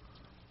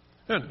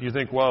 And you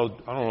think, well,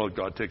 I don't know if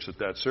God takes it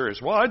that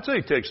serious. Well, I'd say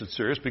He takes it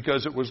serious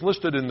because it was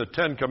listed in the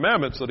 10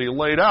 Commandments that He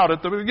laid out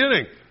at the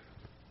beginning.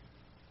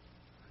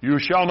 You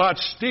shall not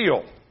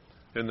steal.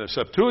 In the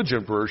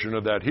Septuagint version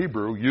of that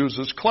Hebrew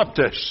uses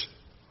kleptes.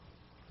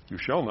 You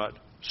shall not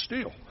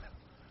steal.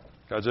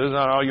 God says, that's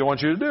not all you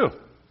want you to do.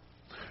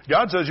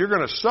 God says you're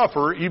going to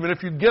suffer even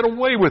if you get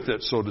away with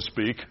it, so to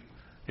speak,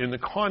 in the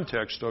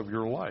context of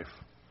your life.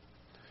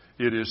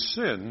 It is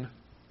sin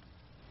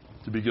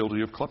to be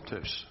guilty of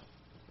kleptes.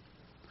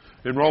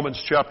 In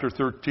Romans chapter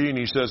 13,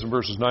 he says in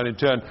verses 9 and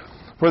 10,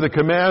 for the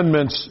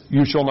commandments,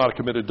 you shall not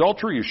commit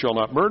adultery, you shall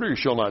not murder, you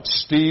shall not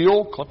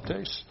steal,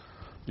 kleptes,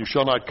 you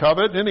shall not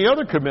covet. Any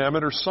other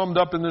commandment are summed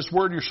up in this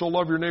word, you shall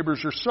love your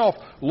neighbors yourself.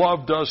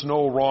 Love does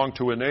no wrong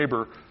to a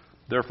neighbor.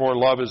 Therefore,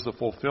 love is the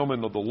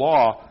fulfillment of the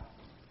law.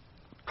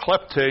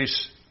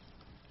 Kleptes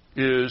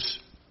is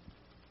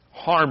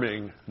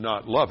harming,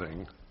 not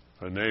loving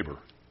a neighbor.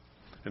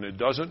 And it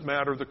doesn't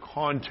matter the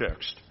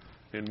context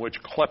in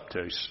which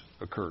kleptes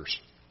occurs.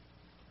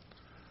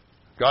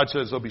 God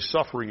says there'll be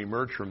suffering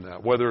emerge from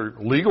that, whether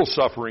legal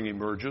suffering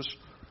emerges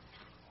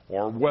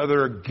or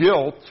whether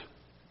guilt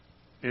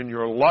in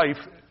your life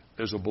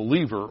as a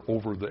believer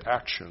over the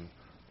action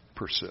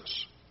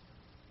persists.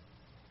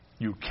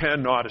 You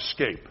cannot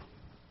escape.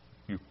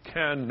 You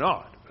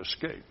cannot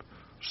escape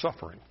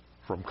suffering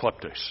from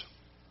kleptes.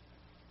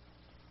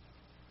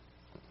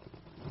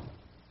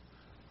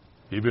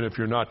 Even if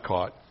you're not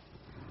caught,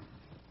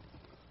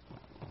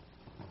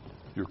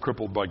 you're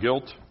crippled by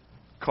guilt,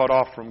 cut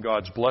off from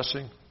God's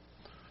blessing.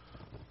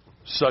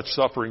 Such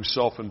suffering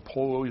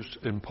self-imposed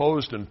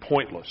and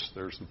pointless.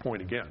 There's the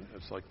point again.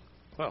 It's like,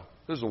 well,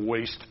 this is a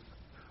waste.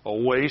 A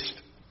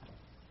waste.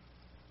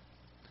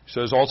 He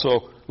says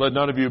also, let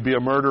none of you be a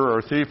murderer or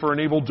a thief or an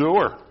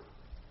evildoer.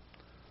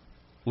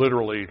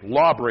 Literally,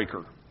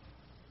 lawbreaker.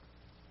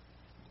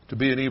 To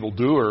be an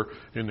evildoer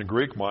in the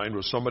Greek mind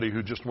was somebody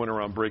who just went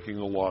around breaking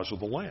the laws of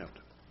the land.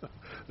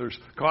 There's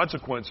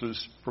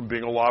consequences from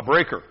being a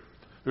lawbreaker.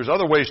 There's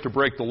other ways to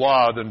break the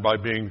law than by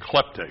being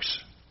kleptes,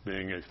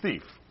 being a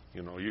thief.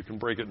 You know, you can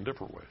break it in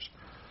different ways.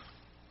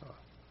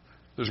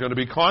 There's going to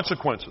be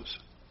consequences.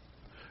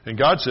 And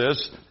God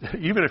says,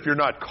 even if you're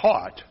not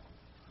caught,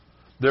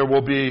 there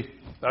will be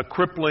a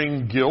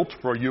crippling guilt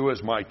for you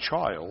as my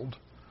child,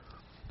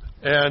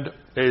 and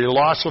a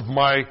loss of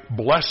my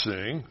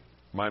blessing,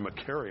 my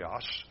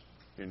makarios,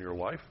 in your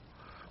life.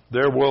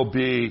 There will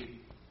be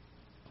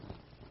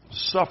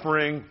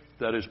suffering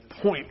that is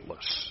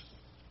pointless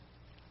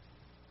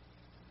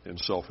and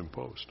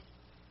self-imposed.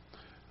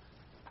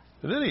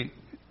 And then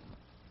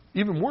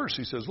even worse,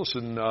 he says,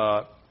 listen,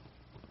 or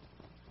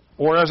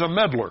as a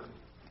meddler.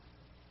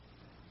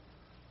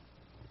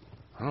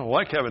 I don't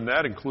like having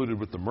that included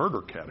with the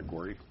murder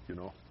category, you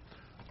know.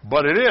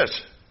 But it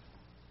is.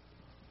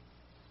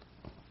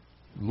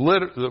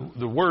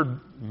 The word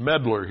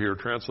meddler here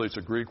translates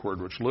a Greek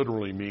word which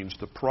literally means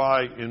to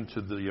pry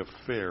into the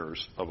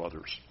affairs of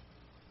others.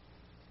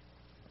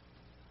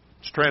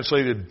 It's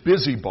translated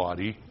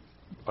busybody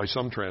by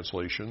some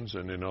translations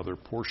and in other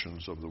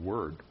portions of the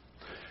word.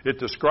 It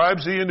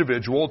describes the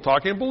individual,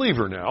 talking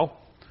believer now,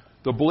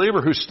 the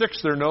believer who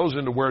sticks their nose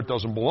into where it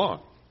doesn't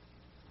belong.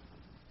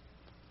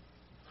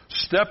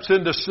 Steps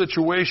into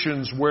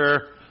situations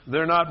where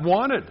they're not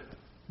wanted.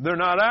 They're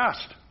not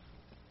asked.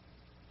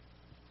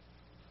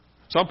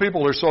 Some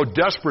people are so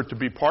desperate to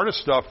be part of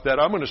stuff that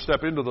I'm going to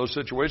step into those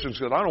situations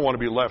because I don't want to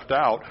be left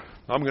out.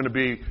 I'm going to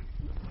be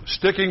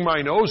sticking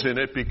my nose in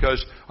it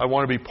because I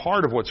want to be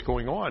part of what's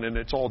going on, and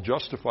it's all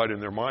justified in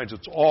their minds.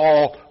 It's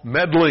all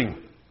meddling.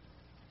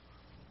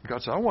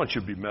 God said, I want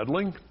you to be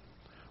meddling.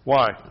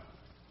 Why?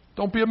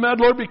 Don't be a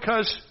meddler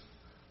because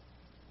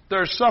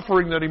there's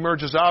suffering that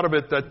emerges out of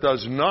it that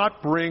does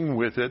not bring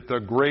with it the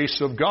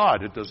grace of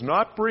God. It does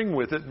not bring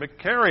with it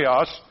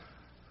makarios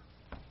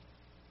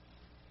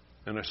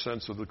and a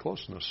sense of the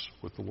closeness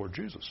with the Lord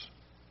Jesus.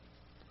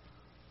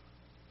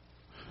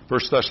 1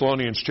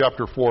 Thessalonians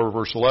chapter 4,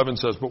 verse 11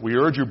 says, but we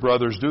urge you,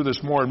 brothers, do this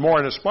more and more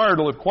and aspire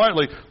to live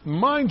quietly.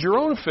 Mind your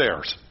own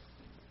affairs.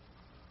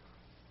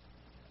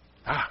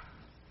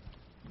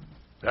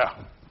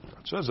 Yeah,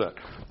 it says that.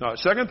 Now,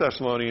 2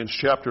 Thessalonians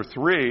chapter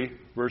 3,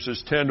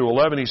 verses 10 to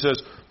 11, he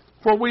says,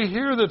 for we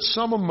hear that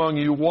some among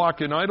you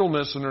walk in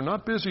idleness and are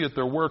not busy at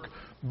their work,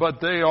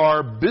 but they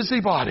are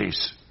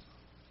busybodies.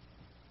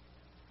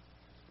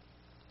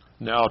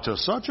 Now, to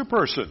such a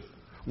person,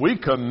 we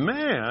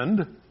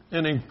command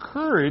and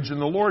encourage in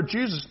the Lord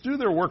Jesus to do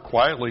their work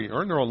quietly,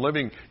 earn their own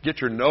living,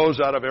 get your nose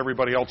out of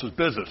everybody else's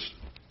business.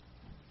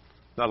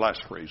 That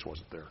last phrase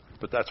wasn't there,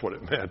 but that's what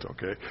it meant,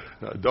 okay?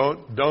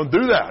 Don't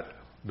do that.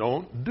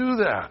 Don't do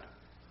that.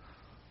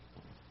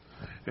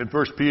 In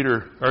 1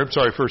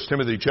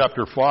 Timothy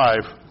chapter 5,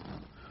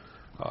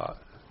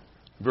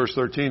 verse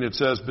 13, it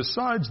says,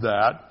 besides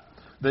that,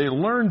 they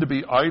learn to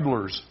be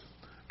idlers,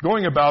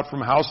 going about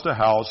from house to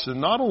house, and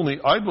not only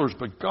idlers,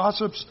 but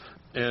gossips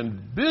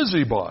and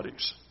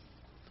busybodies.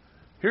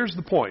 Here's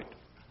the point.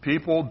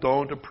 People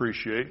don't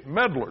appreciate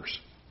meddlers.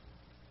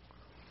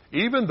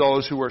 even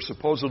those who are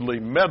supposedly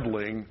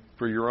meddling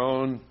for your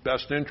own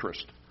best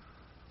interest.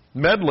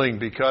 Meddling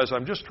because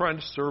I'm just trying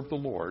to serve the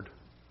Lord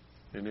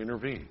and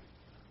intervene.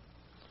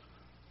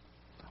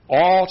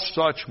 All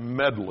such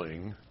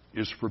meddling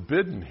is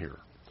forbidden here.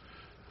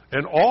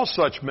 And all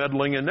such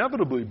meddling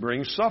inevitably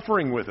brings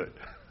suffering with it.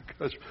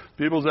 Because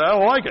people say, I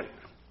don't like it.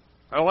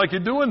 I don't like you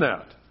doing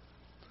that.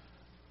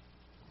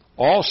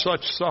 All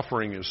such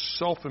suffering is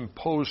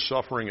self-imposed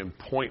suffering and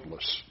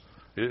pointless.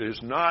 It is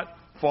not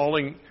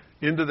falling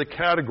into the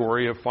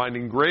category of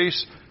finding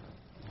grace,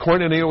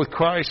 koinonia with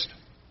Christ.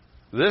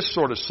 This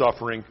sort of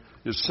suffering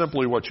is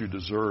simply what you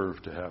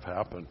deserve to have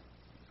happen.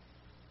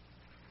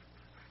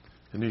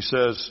 And he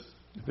says,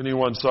 if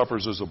anyone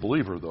suffers as a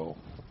believer, though,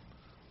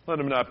 let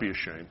him not be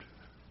ashamed.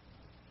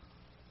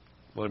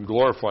 Let him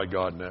glorify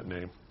God in that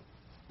name.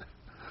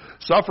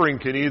 Suffering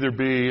can either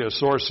be a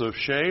source of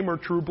shame or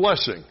true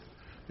blessing.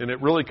 And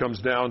it really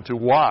comes down to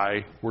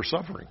why we're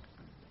suffering.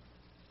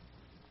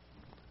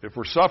 If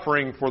we're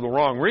suffering for the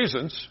wrong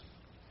reasons,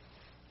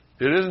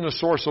 it isn't a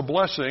source of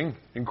blessing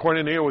in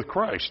koinonia with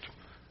Christ.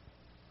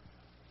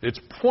 It's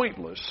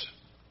pointless,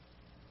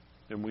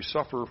 and we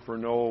suffer for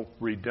no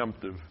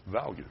redemptive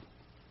value.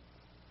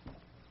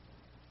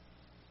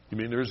 You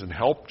mean there isn't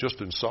help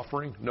just in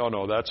suffering?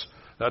 No, that's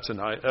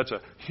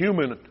a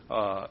human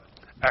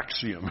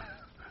axiom.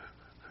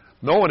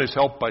 No one is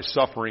helped by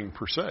suffering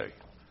per se.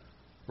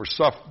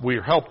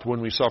 We're helped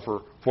when we suffer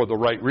for the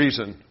right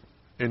reason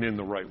and in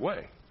the right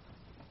way.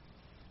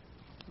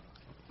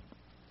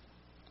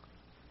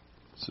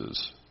 It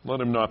says,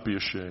 let him not be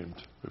ashamed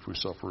if we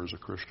suffer as a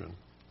Christian.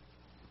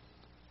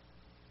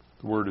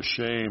 The word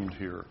ashamed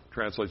here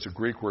translates a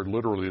Greek word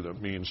literally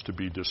that means to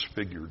be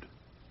disfigured.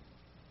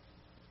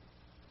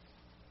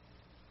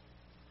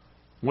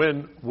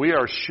 When we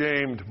are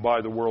shamed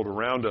by the world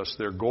around us,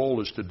 their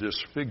goal is to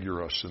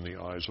disfigure us in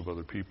the eyes of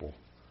other people,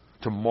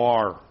 to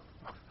mar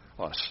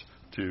us,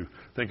 to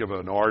think of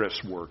an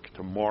artist's work,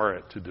 to mar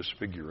it, to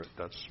disfigure it.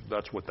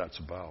 That's what that's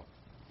about.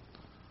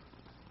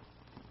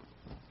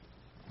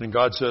 And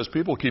God says,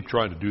 people keep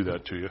trying to do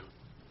that to you.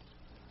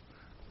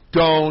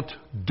 Don't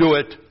do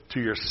it to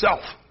yourself.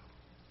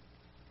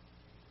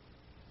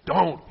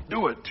 Don't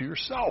do it to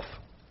yourself.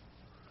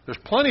 There's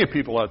plenty of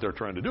people out there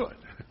trying to do it.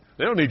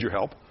 They don't need your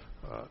help.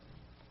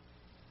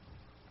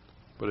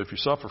 But if you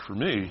suffer for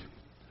me,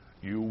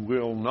 you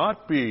will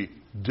not be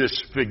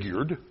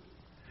disfigured,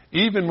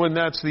 even when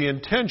that's the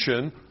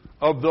intention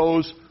of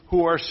those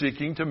who are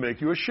seeking to make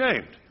you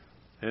ashamed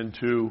and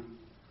to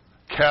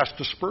cast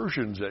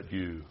aspersions at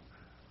you.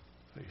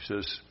 He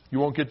says, you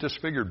won't get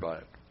disfigured by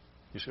it.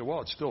 You say, well,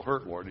 it still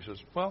hurt, Lord. He says,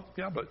 well,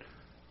 yeah, but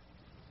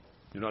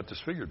you're not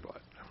disfigured by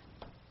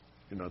it.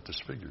 You're not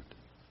disfigured.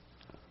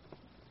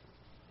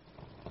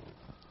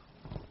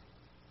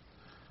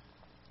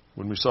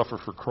 When we suffer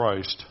for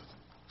Christ,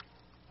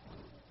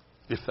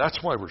 if that's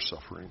why we're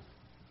suffering,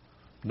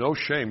 no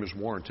shame is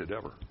warranted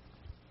ever.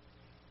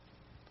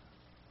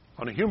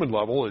 On a human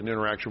level, in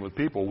interaction with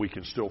people, we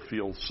can still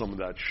feel some of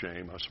that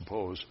shame, I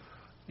suppose,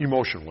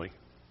 emotionally.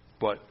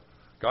 But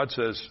God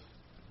says,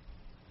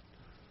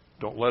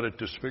 don't let it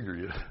disfigure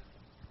you.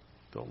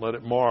 Don't let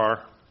it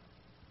mar.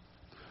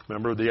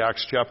 Remember the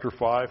Acts chapter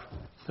 5?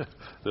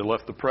 They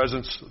left the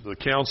presence of the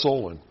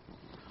council and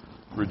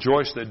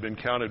rejoiced they'd been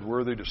counted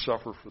worthy to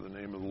suffer for the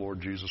name of the Lord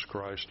Jesus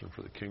Christ and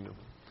for the kingdom.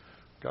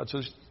 God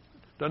says,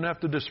 it doesn't have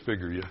to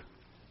disfigure you.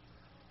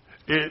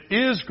 It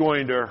is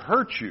going to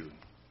hurt you.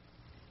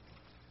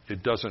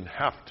 It doesn't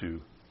have to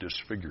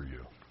disfigure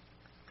you.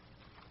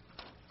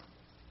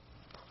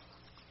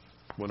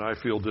 When I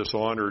feel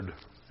dishonored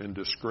and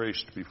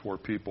disgraced before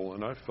people,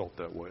 and I've felt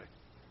that way,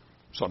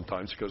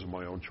 sometimes because of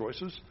my own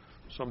choices,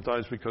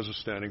 sometimes because of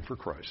standing for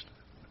Christ.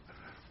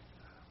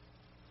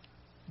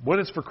 When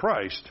it's for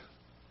Christ,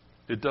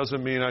 it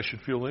doesn't mean I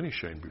should feel any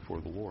shame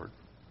before the Lord.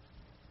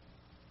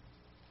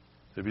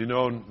 Have you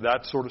known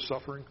that sort of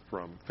suffering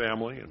from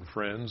family and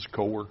friends,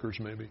 co-workers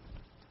maybe,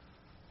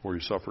 where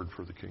you suffered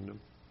for the kingdom?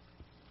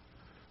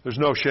 There's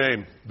no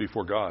shame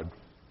before God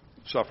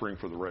suffering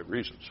for the right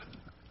reasons.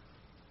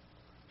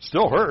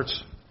 Still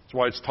hurts. That's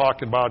why it's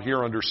talking about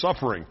here under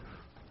suffering.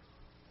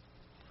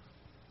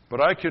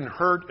 But I can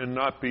hurt and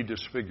not be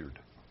disfigured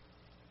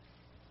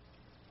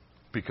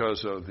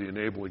because of the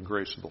enabling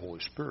grace of the Holy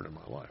Spirit in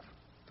my life.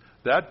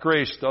 That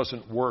grace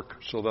doesn't work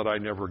so that I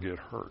never get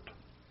hurt.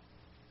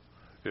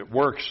 It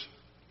works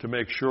to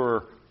make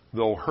sure,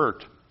 though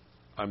hurt,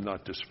 I'm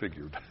not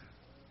disfigured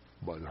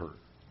by the hurt.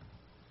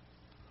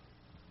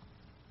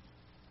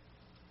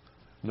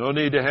 No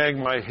need to hang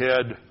my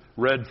head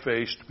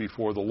red-faced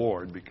before the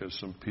Lord because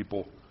some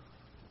people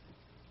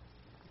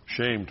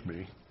shamed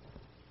me.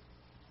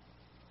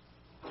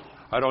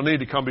 I don't need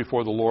to come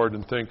before the Lord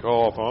and think,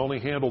 oh, if I only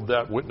handled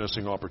that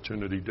witnessing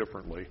opportunity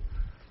differently,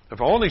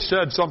 if I only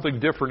said something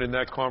different in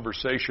that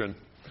conversation,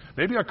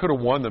 maybe I could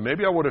have won them.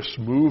 Maybe I would have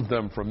smoothed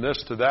them from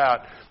this to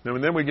that.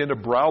 And then we begin to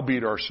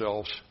browbeat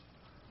ourselves.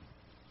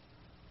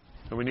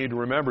 And we need to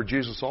remember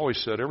Jesus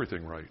always said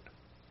everything right.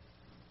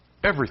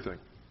 Everything.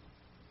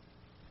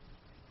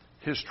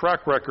 his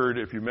track record,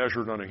 if you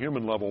measured on a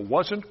human level,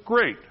 wasn't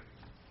great.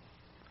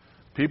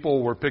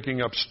 People were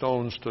picking up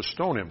stones to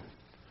stone him,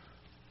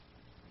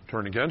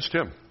 turn against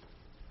him,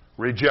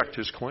 reject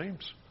his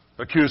claims,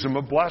 accuse him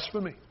of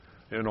blasphemy,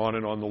 and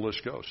on the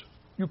list goes.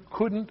 You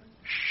couldn't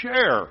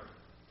share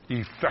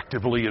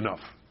effectively enough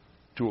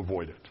to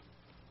avoid it.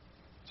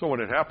 So when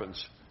it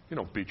happens, you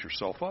don't beat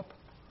yourself up.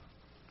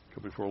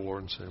 Go before the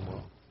Lord and say,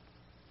 well,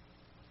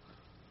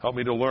 help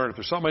me to learn. If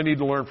there's something I need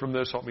to learn from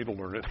this, help me to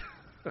learn it.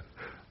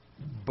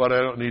 But I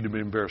don't need to be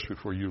embarrassed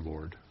before you,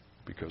 Lord,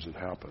 because it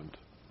happened.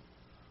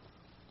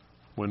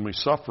 When we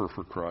suffer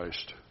for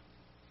Christ,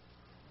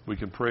 we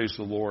can praise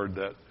the Lord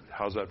that,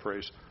 how's that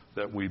phrase?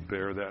 That we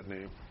bear that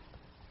name.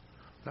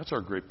 That's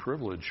our great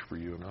privilege for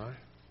you and I.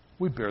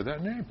 We bear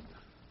that name.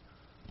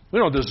 We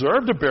don't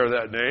deserve to bear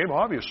that name,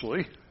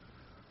 obviously,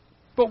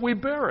 but we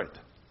bear it.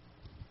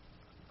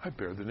 I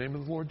bear the name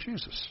of the Lord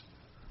Jesus.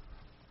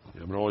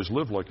 You haven't always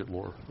lived like it,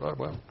 Lord.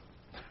 Well,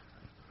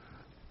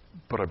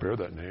 but I bear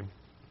that name.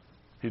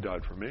 He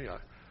died for me.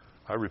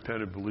 I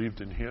repented,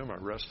 believed in Him. I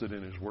rested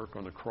in His work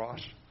on the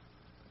cross.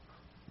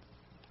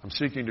 I'm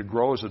seeking to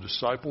grow as a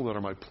disciple that I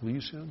might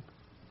please Him.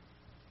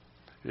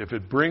 If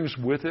it brings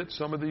with it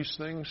some of these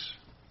things,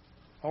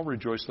 I'll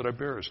rejoice that I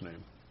bear His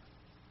name.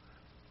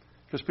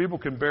 Because people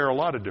can bear a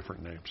lot of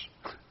different names.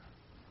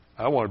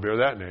 I want to bear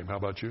that name. How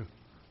about you?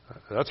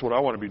 That's what I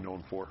want to be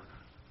known for.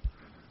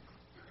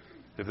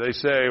 If they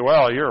say,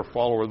 well, you're a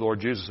follower of the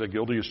Lord Jesus, they're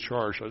guilty as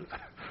charged.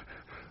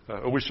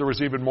 I wish there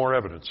was even more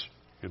evidence.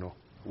 I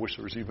wish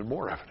there was even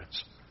more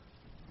evidence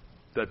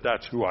that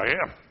that's who I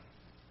am.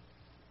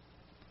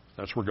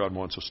 That's where God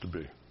wants us to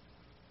be.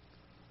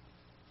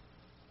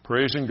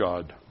 Praising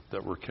God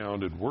that we're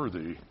counted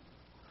worthy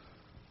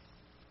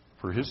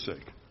for His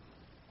sake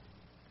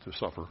to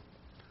suffer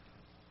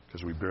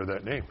because we bear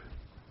that name.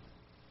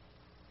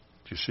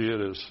 Do you see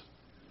it as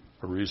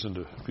a reason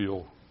to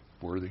feel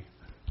worthy?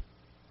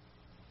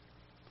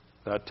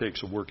 That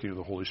takes a working of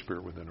the Holy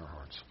Spirit within our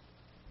hearts.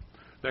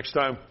 Next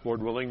time,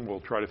 Lord willing, we'll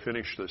try to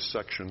finish this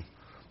section.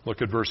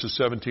 Look at verses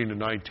 17 to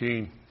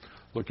 19.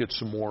 Look at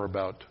some more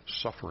about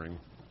suffering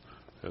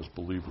as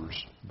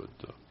believers. But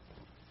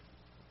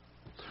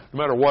no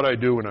matter what I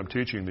do when I'm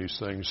teaching these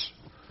things,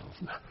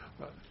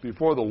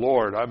 before the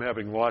Lord, I'm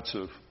having lots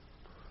of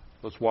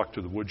let's walk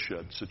to the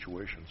woodshed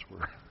situations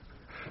where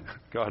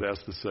God has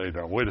to say,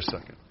 now, wait a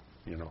second.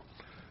 Do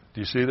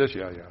you see this?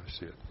 Yeah, I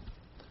see it.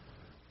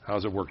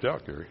 How's it worked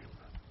out, Gary?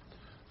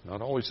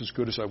 Not always as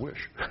good as I wish.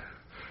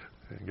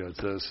 And God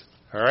says,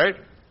 all right,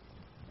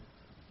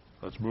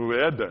 let's move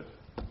ahead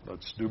then.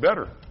 Let's do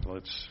better.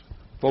 Let's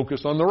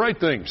focus on the right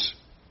things.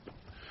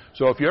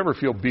 So if you ever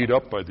feel beat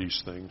up by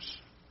these things,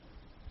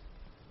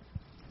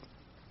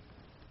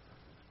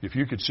 if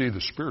you could see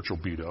the spiritual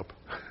beat up,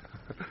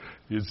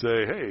 you'd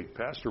say, hey,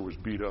 Pastor was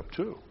beat up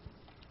too.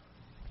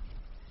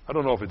 I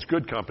don't know if it's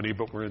good company,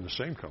 but we're in the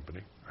same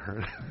company.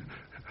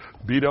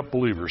 Beat up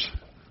believers.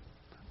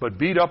 But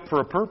beat up for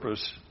a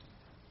purpose,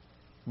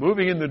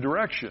 moving in the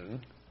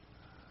direction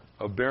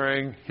of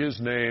bearing His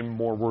name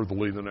more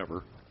worthily than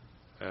ever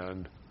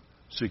and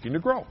seeking to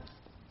grow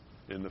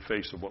in the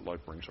face of what life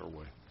brings our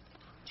way.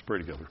 Let's pray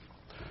together.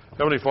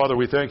 Heavenly Father,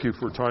 we thank You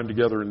for time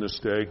together in this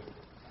day,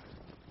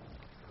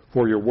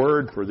 for Your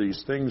word, for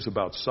these things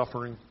about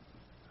suffering.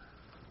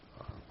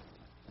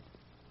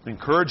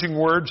 Encouraging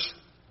words,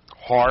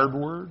 hard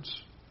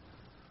words,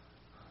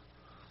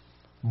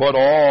 but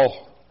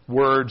all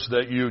words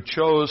that You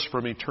chose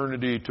from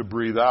eternity to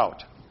breathe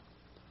out.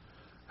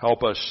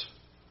 Help us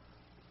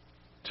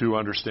to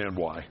understand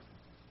why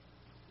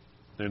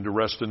and to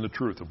rest in the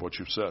truth of what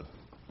You've said.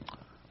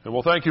 And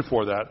we'll thank You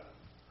for that,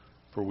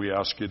 for we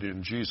ask it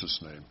in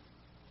Jesus' name.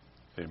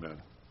 Amen.